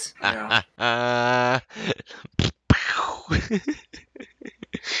blasters.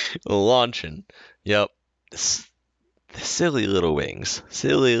 Launching. Yep. The silly little wings.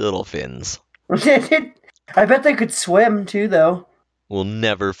 Silly little fins. I bet they could swim too, though. We'll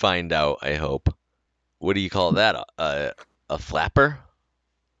never find out, I hope. What do you call that? A flapper?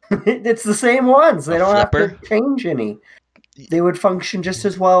 It's the same ones. They don't flipper? have to change any. They would function just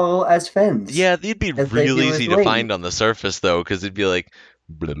as well as fins. Yeah, they'd be real easy to find on the surface, though, because it'd be like...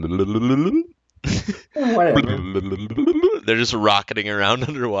 Whatever. They're just rocketing around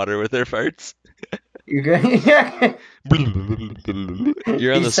underwater with their farts. You're good.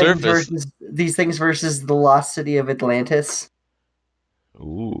 You're on the surface. These things versus the lost city of Atlantis.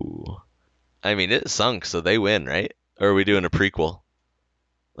 Ooh. I mean, it sunk, so they win, right? Or are we doing a prequel?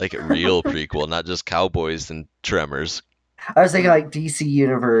 Like a real prequel, not just cowboys and Tremors. I was thinking DC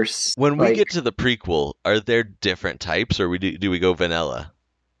Universe. When we get to the prequel, are there different types, or do we go vanilla?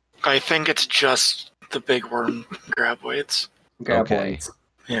 I think it's just the big worm graboids. Okay.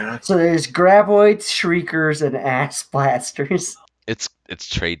 Yeah. So there's graboids, shriekers, and ass blasters. It's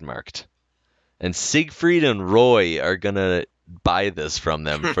trademarked. And Siegfried and Roy are gonna buy this from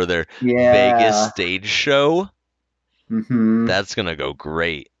them for their Vegas stage show. Mm-hmm. That's gonna go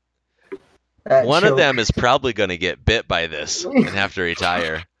great. One of them is probably gonna get bit by this and have to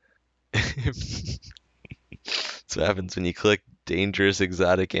retire. That's what happens when you click dangerous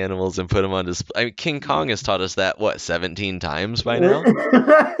exotic animals and put them on display. I mean, King Kong has taught us that, 17 times by now?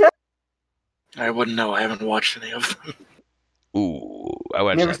 I wouldn't know. I haven't watched any of them. Ooh, I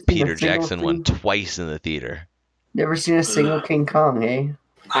watched that Peter Jackson one twice in the theater. Never seen a single King Kong, eh?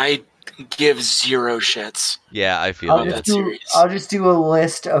 I give 0 shits. Yeah, I feel that series. I'll just do a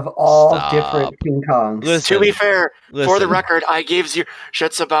list of all different King Kongs. Listen, to be fair, for the record, I gave 0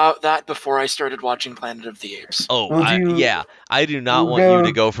 shits about that before I started watching Planet of the Apes. Oh, I do not want you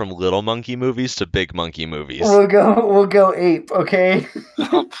to go from little monkey movies to big monkey movies. We'll go ape, okay?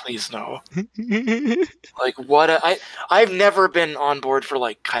 Oh, please no. I've never been on board for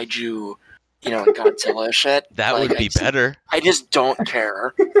kaiju, Godzilla shit. That would be better. I just don't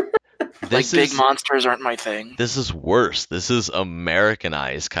care. This big is monsters aren't my thing. this is worse. This is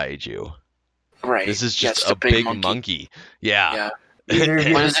Americanized kaiju. Right. This is just just a big monkey. Yeah. Yeah. Either of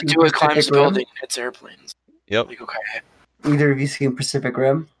you What have does it seen do? It climbs Pacific the Rim? building, hits airplanes. Yep. Like, okay. Either of you seen Pacific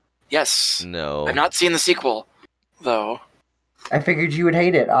Rim? Yes. No. I've not seen the sequel, though. I figured you would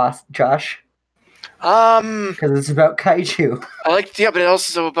hate it, Josh, I because it's about kaiju. like, yeah, but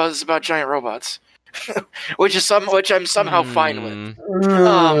it's about giant robots, which I'm somehow fine with.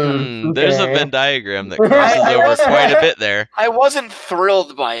 There's a Okay. Venn diagram that crosses I over wasn't- quite a bit there. I wasn't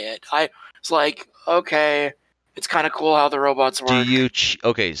thrilled by it. I was like, okay, it's kind of cool how the robots work. Do you...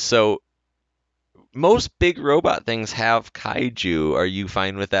 Okay, so most big robot things have kaiju. Are you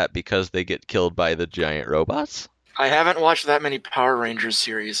fine with that because they get killed by the giant robots? I haven't watched that many Power Rangers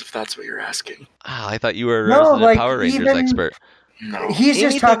series, if that's what you're asking. Ah, I thought you were a No, resident like, Power Rangers even- expert. No. He's just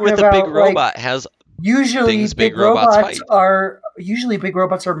Anything talking with about a big robot like, has... usually things big big robots robots fight. are big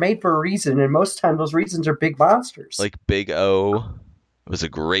robots are made for a reason, and most time those reasons are big monsters. Like Big O. It was a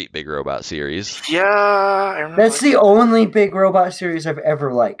great big robot series. Yeah, I remember. That's the only big robot series I've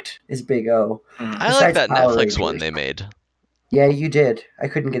ever liked. Is Big O. I like Besides that Power Netflix one Rangers. they made. Yeah, you did. I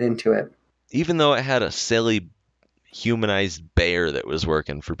couldn't get into it. Even though it had a silly humanized bear that was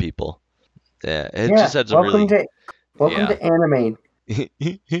working for people. Yeah, it just had some welcome really... to anime.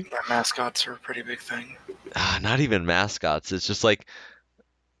 Yeah, mascots are a pretty big thing. Not even mascots. It's just like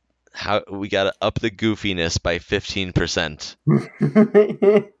how we gotta up the goofiness by 15%.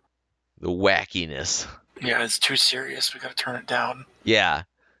 The wackiness. Yeah, it's too serious. We gotta turn it down. Yeah.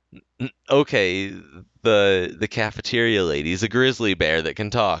 Okay, the cafeteria lady's a grizzly bear that can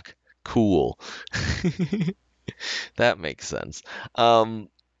talk. Cool. That makes sense.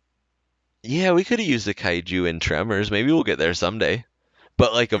 Yeah, we could have used a kaiju in Tremors. Maybe we'll get there someday.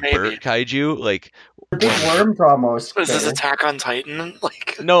 But like a Maybe. bird kaiju, like The big worms almost. Is this better. Attack on Titan?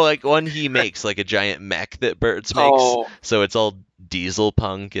 Like, no, like one he makes, like a giant mech that Burt's makes. oh, So it's all diesel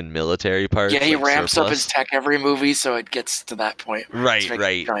punk and military parts. yeah, he like ramps up his surplus. tech every movie, so it gets to that point. Right, to make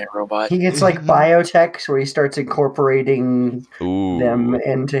right. A giant robot. He gets like biotechs where he starts incorporating Ooh. them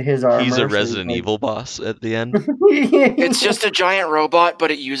into his armor. He's so a Resident Evil boss at the end. It's just a giant robot,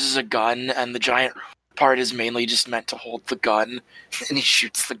 but it uses a gun, and the giant part is mainly just meant to hold the gun, and he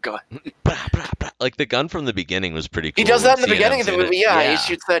shoots the gun. Blah, blah, blah. Like the gun from the beginning was pretty cool. He does that in the when beginning of the CNM's in movie, it. yeah. He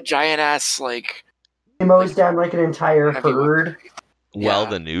shoots that giant ass, like, He mows down like an entire Heavy herd. While Yeah.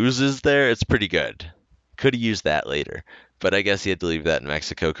 the news is there, it's pretty good. Could have used that later. But I guess he had to leave that in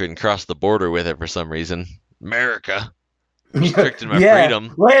Mexico. Couldn't cross the border with it for some reason. America. Restricted my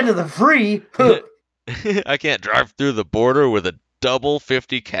freedom. Land of the free. I can't drive through the border with a double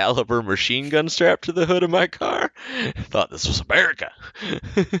 50 caliber machine gun strapped to the hood of my car. Thought this was America.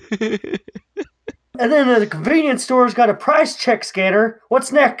 And then the convenience store's got a price check scanner.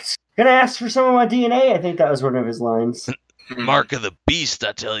 What's next? Gonna ask for some of my DNA. I think that was one of his lines. Mark of the beast,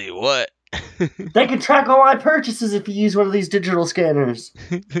 I tell you what. They can track all my purchases if you use one of these digital scanners.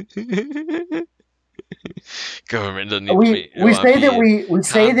 Government doesn't need to We be. we say that we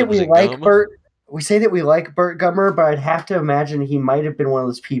say that condoms we and like gum? Bert. We say that we like Bert Gummer, but I'd have to imagine he might have been one of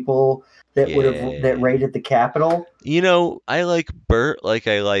those people that would Yeah. have that raided the Capitol. You know, I like Bert like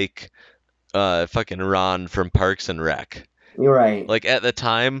I like fucking Ron from Parks and Rec. You're right. Like at the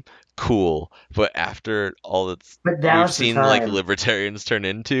time, cool, but after all that's But we've now's the seen like time. libertarians turn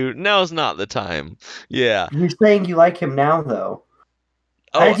into, now's not the time. Yeah. You're saying you like him now, though.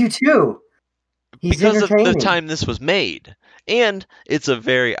 I Oh, do too. He's because of entertaining. the time this was made. And it's a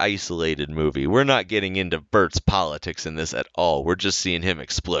very isolated movie. We're not getting into Bert's politics in this at all. We're just seeing him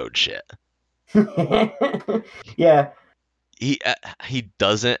explode shit. Yeah, He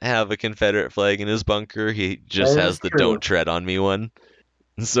doesn't have a Confederate flag in his bunker. He just That has is the true. "Don't tread on me" one.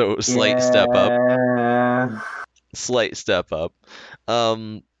 So slight step up. up. Slight step up.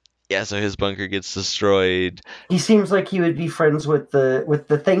 Yeah, so his bunker gets destroyed. He seems like he would be friends with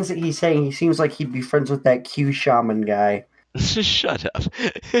the things that he's saying. He seems like he'd be friends with that Q shaman guy. Shut up.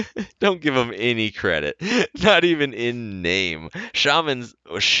 Don't give him any credit. Not even in name. Shaman's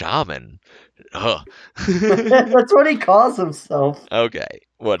shaman. Ugh. That's what he calls himself. Okay,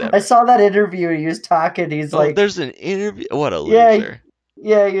 whatever. I saw that interview. He was talking. He's Oh, like, there's an interview. What a Yeah, loser.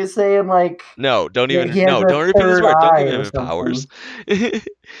 yeah, he was saying like, No, don't Yeah, even. he has No, a don't repeat his third word. Don't eye give or him powers.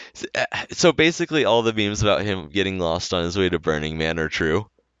 So basically, all the memes about him getting lost on his way to Burning Man are true.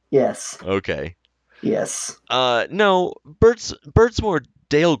 yes, Okay. yes, No, Bert's more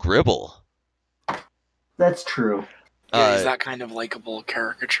Dale Gribble. that's true. Yeah, he's that kind of likable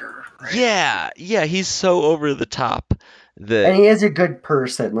caricature. Right? Yeah, he's so over the top that And he is a good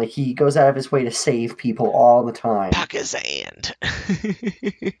person. Like, he goes out of his way to save people all the time. Pakistan.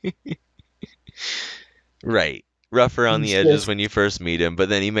 Right. Rough around the He's edges just- when you first meet him, but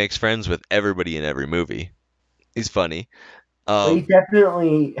then he makes friends with everybody in every movie. He's funny. But he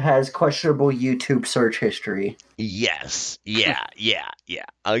definitely has questionable YouTube search history. Yes. Yeah.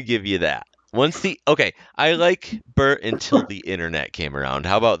 I'll give you that. Okay, I like Bert until the internet came around.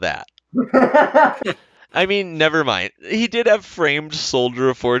 How about that? I mean, never mind. He did have framed Soldier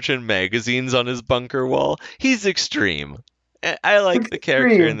of Fortune magazines on his bunker wall. He's extreme. I like the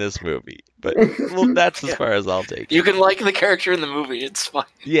character in this movie, but well, that's as far as I'll take it. You can like the character in the movie; it's fine.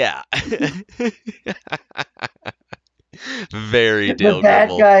 Yeah. Very Dale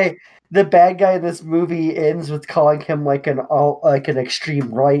Gribble. The bad guy in this movie ends with calling him like an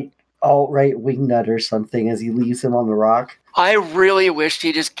extreme alt-right wingnut or something as he leaves him on the rock. I really wished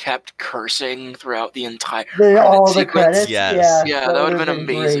he just kept cursing throughout the entire the credits. Yes. Yeah, that would have been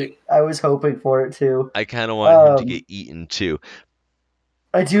amazing. Great. I was hoping for it too. I kind of wanted him to get eaten too.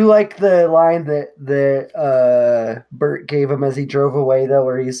 I do like the line that Bert gave him as he drove away, though,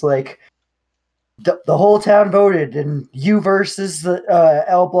 where he's like, the whole town voted, and you versus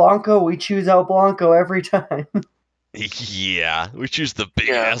El Blanco, we choose El Blanco every time. Yeah, we choose the big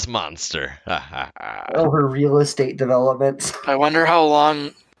ass monster. Over real estate developments. I wonder how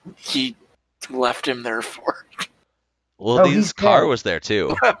long he left him there for. Well, his car was there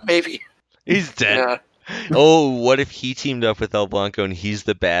too. Maybe. He's dead. Yeah. Oh, what if he teamed up with El Blanco and he's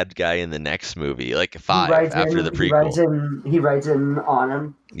the bad guy in the next movie, like 5 after the prequel? He rides in on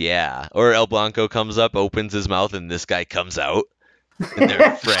him. Yeah, or El Blanco comes up, opens his mouth, and this guy comes out, and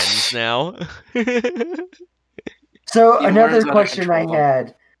they're friends now. So another question I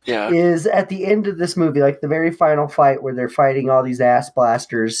had is at the end of this movie, like the very final fight where they're fighting all these ass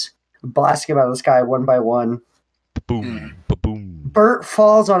blasters, blasting them out of the sky one by one. Boom, boom. Bert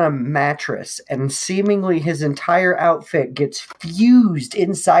falls on a mattress, and seemingly his entire outfit gets fused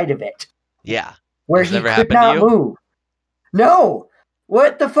inside of it. Yeah. Where he could not move. No!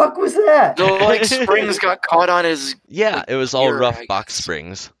 What the fuck was that? The springs got caught on his. Yeah, it was all rough box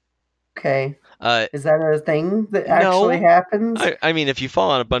springs. Okay. Is that a thing that actually happens? I mean, if you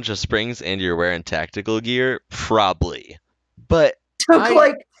fall on a bunch of springs and you're wearing tactical gear, probably. But took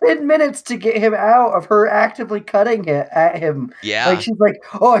like 10 minutes to get him out of her actively cutting it at him. Yeah. Like she's like,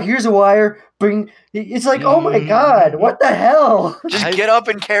 oh, here's a wire. It's like, oh my god, what the hell? Just get up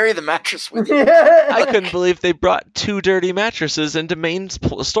and carry the mattress with you. I couldn't believe they brought 2 dirty mattresses into main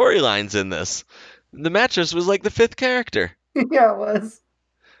storylines in this. The mattress was like the 5th character. Yeah, it was.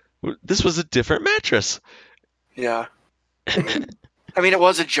 This was a different mattress. Yeah. I mean, it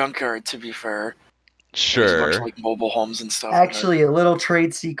was a junkyard, to be fair. Sure. There's a bunch of, like, mobile homes and stuff. Actually, a little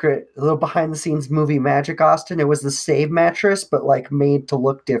trade secret, a little behind the scenes movie magic, Austin. It was the same mattress, but like made to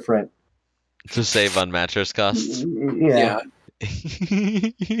look different. To save on mattress costs? Yeah.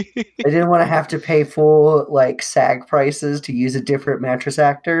 I didn't want to have to pay full like SAG prices to use a different mattress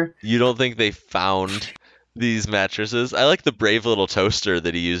actor. You don't think they found these mattresses? I like the brave little toaster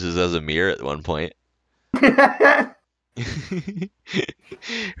that he uses as a mirror at one point.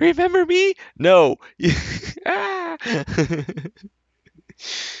 Remember me? No.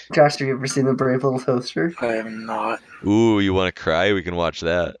 Josh, have you ever seen the Brave Little Toaster? I have not. Ooh, you want to cry? We can watch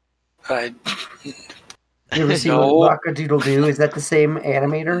that. You ever seen Rock-a-Doodle-Doo? Is that the same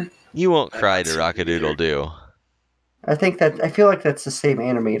animator? You won't cry to Rock-a-Doodle-Doo. I feel like that's the same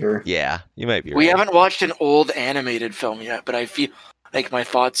animator. Yeah, you might be right. We haven't watched an old animated film yet, but I feel like my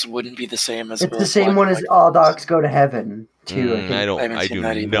thoughts wouldn't be the same as. It's the same one as All Dogs Go to Heaven, too. I do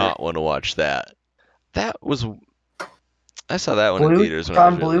not want to watch that. I saw that one in theaters when I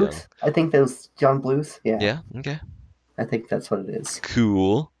was really young. I think that was John Bluth. Yeah. Yeah. Okay. I think that's what it is.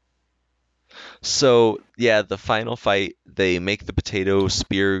 Cool. So yeah, the final fight, they make the potato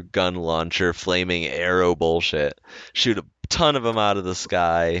spear gun launcher flaming arrow bullshit. Shoot a ton of them out of the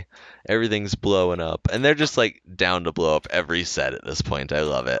sky. Everything's blowing up, and they're just like down to blow up every set at this point. I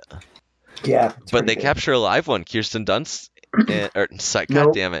love it. Yeah. But they capture a live one, Kirsten Dunst.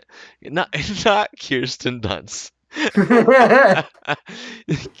 God damn it, not Kirsten Dunst.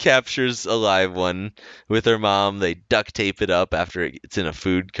 Captures a live one with her mom. They duct tape it up after it's in a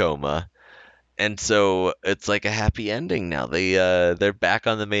food coma. And so it's like a happy ending now. They're back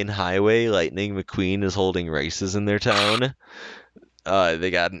on the main highway. Lightning McQueen is holding races in their town. They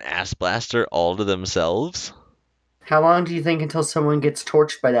got an ass blaster all to themselves. How long do you think until someone gets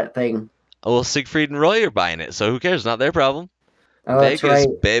torched by that thing? Oh, well, Siegfried and Roy are buying it, so who cares? Not their problem. Oh, Vegas, that's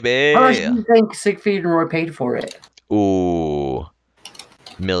right. baby. How much do you think Siegfried and Roy paid for it? Ooh,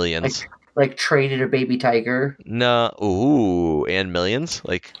 millions. Like traded a baby tiger. No, ooh, and millions?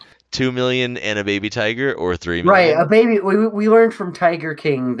 Like 2 million and a baby tiger, or 3 Right, million? a baby. We learned from Tiger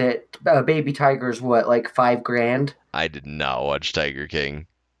King that a baby tiger's what, like $5,000. I did not watch Tiger King.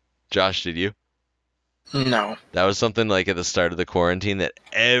 Josh, did you? No. That was something like at the start of the quarantine that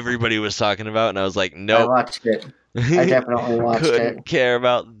everybody was talking about, and I was like, I nope. watched it. I definitely watched Couldn't it. care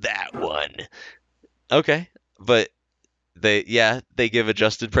about that one. Okay, but they give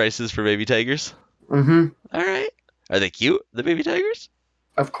adjusted prices for baby tigers. Mm-hmm. All right, are they cute, the baby tigers?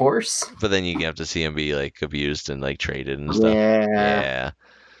 Of course. But then you have to see them be like abused and like traded and stuff. Yeah.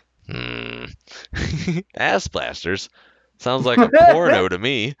 Ass blasters. Sounds like a porno to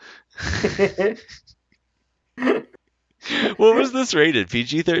me. What was this rated?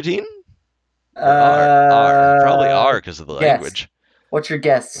 PG-13? Or R? Probably R because of the language. What's your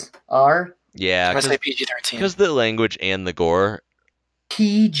guess? R? Yeah, I say PG-13. because the language and the gore.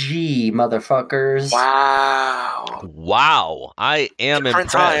 PG, motherfuckers. Wow. Wow, I am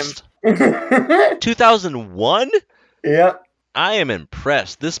Different impressed. 2001? Yep. I am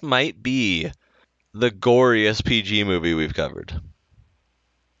impressed. This might be the goriest PG movie we've covered.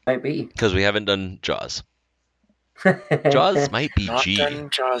 Might be. Because we haven't done Jaws. Jaws might be Not G.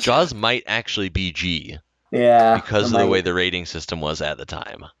 done Jaws Jaws might actually be G. Yeah. Because of the way the rating system was at the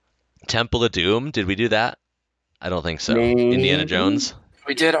time. Temple of Doom, did we do that? I don't think so. Maybe. Indiana Jones?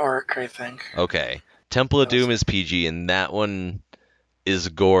 We did Ark, I think. Okay. Temple of Doom is PG, and that one is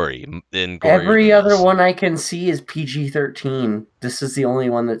gory. Every other one I can see is PG-13. This is the only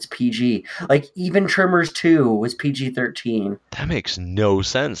one that's PG. Like, even Tremors 2 was PG-13. That makes no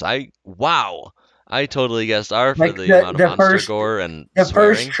sense. Wow. I totally guessed R for Like the amount of monster gore and the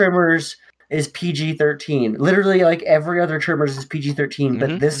swearing. first Tremors is PG-13. Literally, like, every other Tremors is PG-13,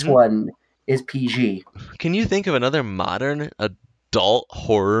 but this one is PG. Can you think of another modern adult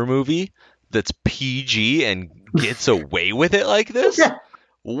horror movie that's PG and gets away with it like this? Yeah.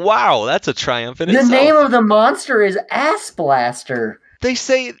 Wow, that's a triumph in the itself. The name of the monster is Ass Blaster. They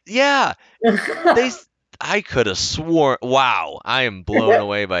say, yeah. I could have sworn. Wow, I am blown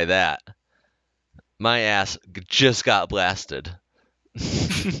away by that. My ass just got blasted.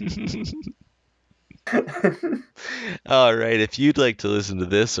 All right, if you'd like to listen to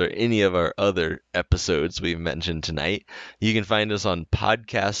this or any of our other episodes we've mentioned tonight, you can find us on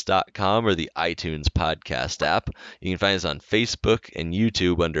podcast.com or the iTunes podcast app. You can find us on Facebook and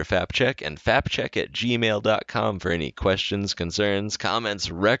YouTube under FapCheck, and fapcheck@gmail.com for any questions, concerns,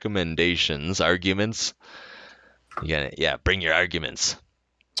 comments, recommendations, arguments. Bring your arguments.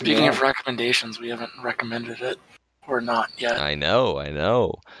 Speaking of recommendations, we haven't recommended it. Or not yet. I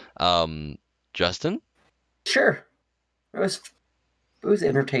know. Justin? Sure. It was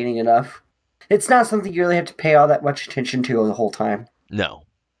entertaining enough. It's not something you really have to pay all that much attention to the whole time. No.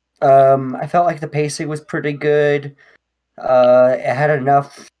 I felt like the pacing was pretty good. It had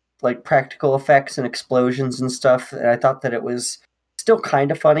enough like practical effects and explosions and stuff, and I thought that it was still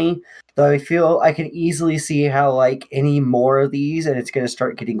kind of funny. Though I feel I can easily see how like any more of these, and it's going to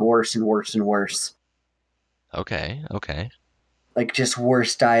start getting worse and worse and worse. Okay. Like just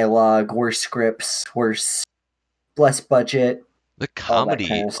worse dialogue, worse scripts, less budget. The comedy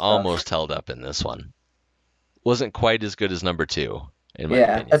kind of almost held up in this one. Wasn't quite as good as number 2, in my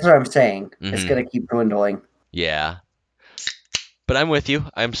opinion. That's what I'm saying. Mm-hmm. It's going to keep dwindling. Yeah. But I'm with you.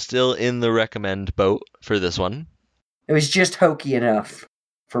 I'm still in the recommend boat for this one. It was just hokey enough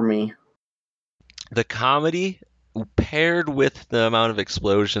for me. The comedy, paired with the amount of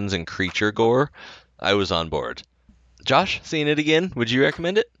explosions and creature gore, I was on board. Josh, seeing it again, would you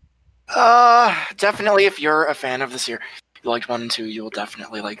recommend it? Definitely. If you're a fan of the series, you liked 1 and 2, you'll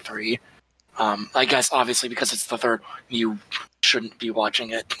definitely like 3. I guess obviously because it's the third, you shouldn't be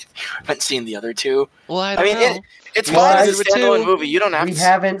watching it. I haven't seen the other 2. Well, I don't know. It's fine as a standalone movie. You don't have we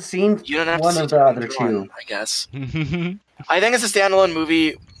haven't seen one of the other 2. I guess. I think as a standalone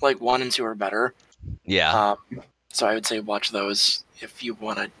movie, like 1 and 2 are better. Yeah. So I would say watch those if you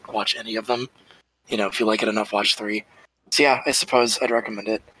want to watch any of them. If you like it enough, watch 3. So yeah, I suppose I'd recommend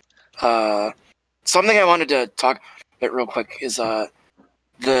it. Something I wanted to talk about real quick is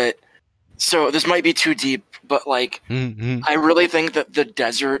so this might be too deep, but like I really think that the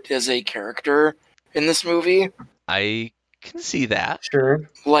desert is a character in this movie. I can see that. Sure.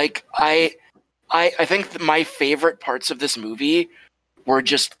 Like I think that my favorite parts of this movie were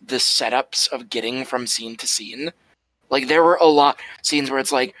just the setups of getting from scene to scene. Like there were a lot of scenes where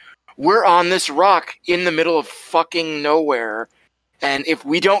it's like, we're on this rock in the middle of fucking nowhere, and if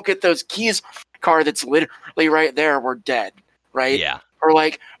we don't get those keys car that's literally right there, we're dead, right? Yeah. Or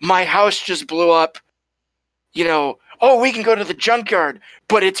like, my house just blew up we can go to the junkyard,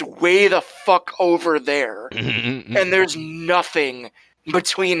 but it's way the fuck over there. And there's nothing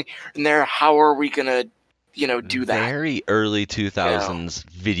between there. How are we going to, do that? Very early 2000s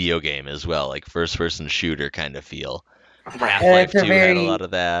video game as well, like first-person shooter kind of feel. Half-Life 2 had a lot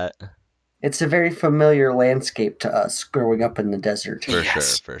of that. It's a very familiar landscape to us growing up in the desert.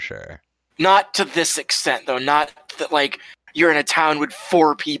 For sure. Not to this extent, though. Not that, like, you're in a town with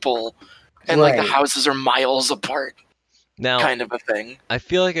 4 people and, like, the houses are miles apart. Now, kind of a thing. I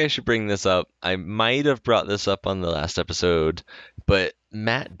feel like I should bring this up. I might have brought this up on the last episode, but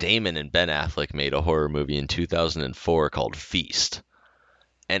Matt Damon and Ben Affleck made a horror movie in 2004 called Feast.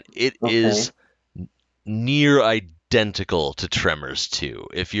 And it is near identical to Tremors 2.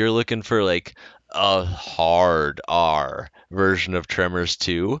 If you're looking for like a hard R version of Tremors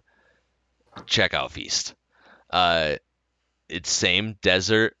 2, check out Feast. It's same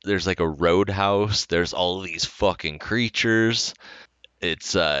desert. There's like a roadhouse. There's all these fucking creatures.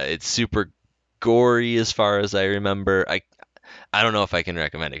 It's super gory as far as I remember. I don't know if I can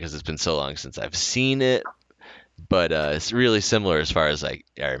recommend it because it's been so long since I've seen it, but it's really similar as far as I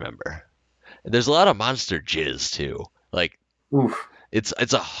remember. There's a lot of monster jizz too. Like, oof. It's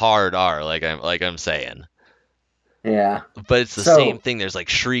a hard R, like I'm saying. Yeah. But it's the same thing. There's like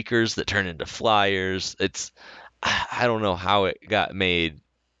shriekers that turn into flyers. I don't know how it got made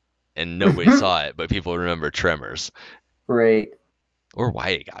and nobody saw it, but people remember Tremors. Right. Or why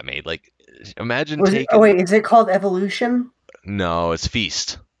it got made. Like, imagine is it called Evolution? No, it's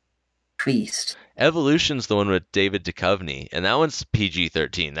Feast. Feast. Evolution's the one with David Duchovny, and that one's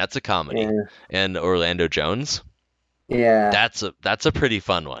PG-13. That's a comedy. Yeah. And Orlando Jones. Yeah. That's a pretty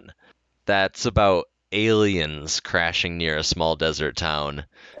fun one. That's about aliens crashing near a small desert town.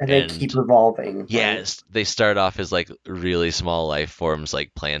 And they keep evolving. Yes, right? They start off as like really small life forms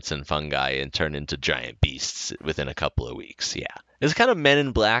like plants and fungi and turn into giant beasts within a couple of weeks. Yeah. It's kind of Men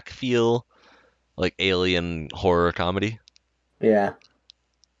in Black feel, like alien horror comedy. Yeah.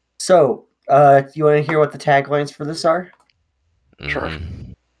 So, you want to hear what the taglines for this are? Sure.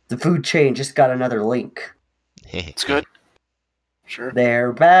 The food chain just got another link. It's good. Sure.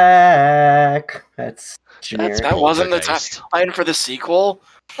 They're back. That's generic. That wasn't the tagline for the sequel.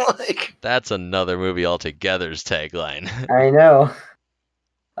 That's another movie altogether's tagline. I know.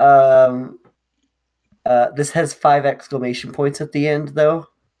 This has 5 exclamation points at the end, though.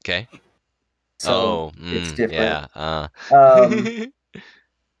 Okay. So it's different. Yeah.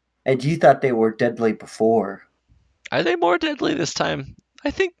 And you thought they were deadly before. Are they more deadly this time? I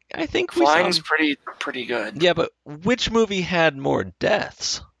think Flying's pretty good. Yeah, but which movie had more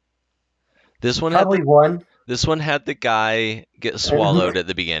deaths? This one probably one. This one had the guy get swallowed at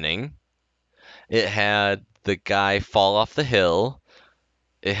the beginning. It had the guy fall off the hill.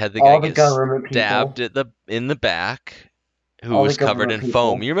 It had the guy get stabbed in the back, who was covered in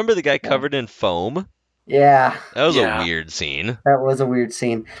foam. You remember the guy covered in foam? Yeah. That was a weird scene. That was a weird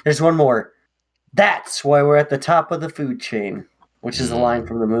scene. There's one more. That's why we're at the top of the food chain, which is a line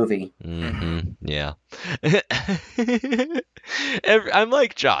from the movie. Mm-hmm. Yeah. I'm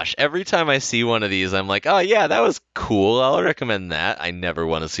like Josh. Every time I see one of these, I'm like, oh yeah, that was cool. I'll recommend that. I never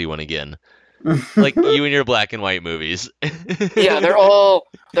want to see one again. Like you and your black and white movies. Yeah, they're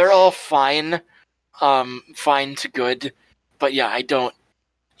all fine, fine to good. But yeah, I don't.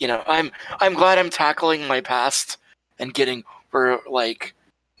 I'm glad I'm tackling my past and getting for like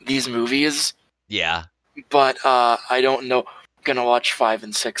these movies. Yeah. But I don't know. I'm gonna watch 5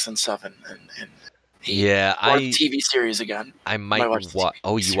 and 6 and 7 and 8. Yeah, TV series again. I might watch.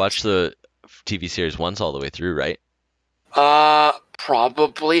 You watched the TV series once all the way through, right?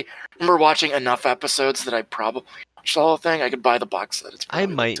 Probably. I remember watching enough episodes that I probably watched the whole thing. I could buy the box set. I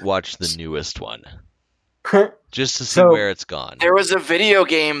might watch the newest one. Just to see where it's gone. There was a video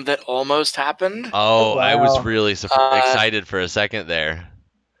game that almost happened. Oh, wow. I was really excited for a second there.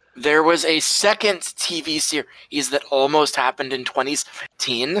 There was a second TV series that almost happened in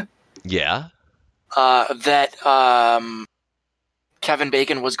 2017. Yeah. That Kevin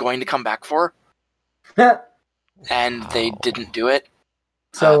Bacon was going to come back for. And they didn't do it.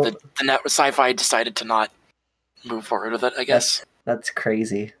 So the Sci-Fi decided to not move forward with it, I guess. That's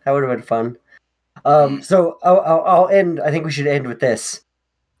crazy. That would have been fun. So I'll end. I think we should end with this.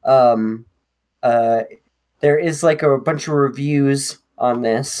 There is like a bunch of reviews on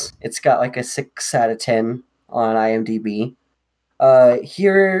this. It's got like a 6 out of 10 on IMDb.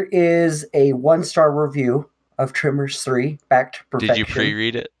 Here is a 1-star review of Tremors 3, Back to Perfection. Did you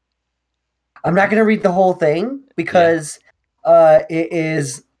pre-read it? I'm not going to read the whole thing because it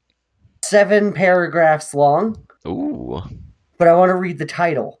is 7 paragraphs long. Ooh. But I want to read the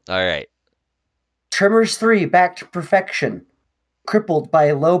title. All right. Tremors 3 back to perfection, crippled by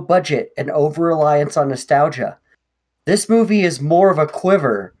a low budget and over-reliance on nostalgia. This movie is more of a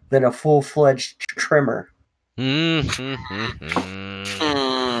quiver than a full-fledged tremor. Hmm.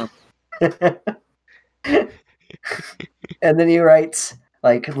 And then he writes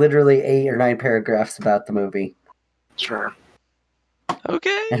like literally 8 or 9 paragraphs about the movie. Sure.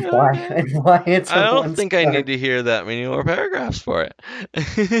 Okay. And why it's I a don't one think I star. need to hear that many more paragraphs for it.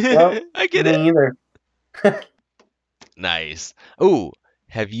 Well, I get me it. either. Nice. Oh,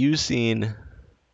 have you seen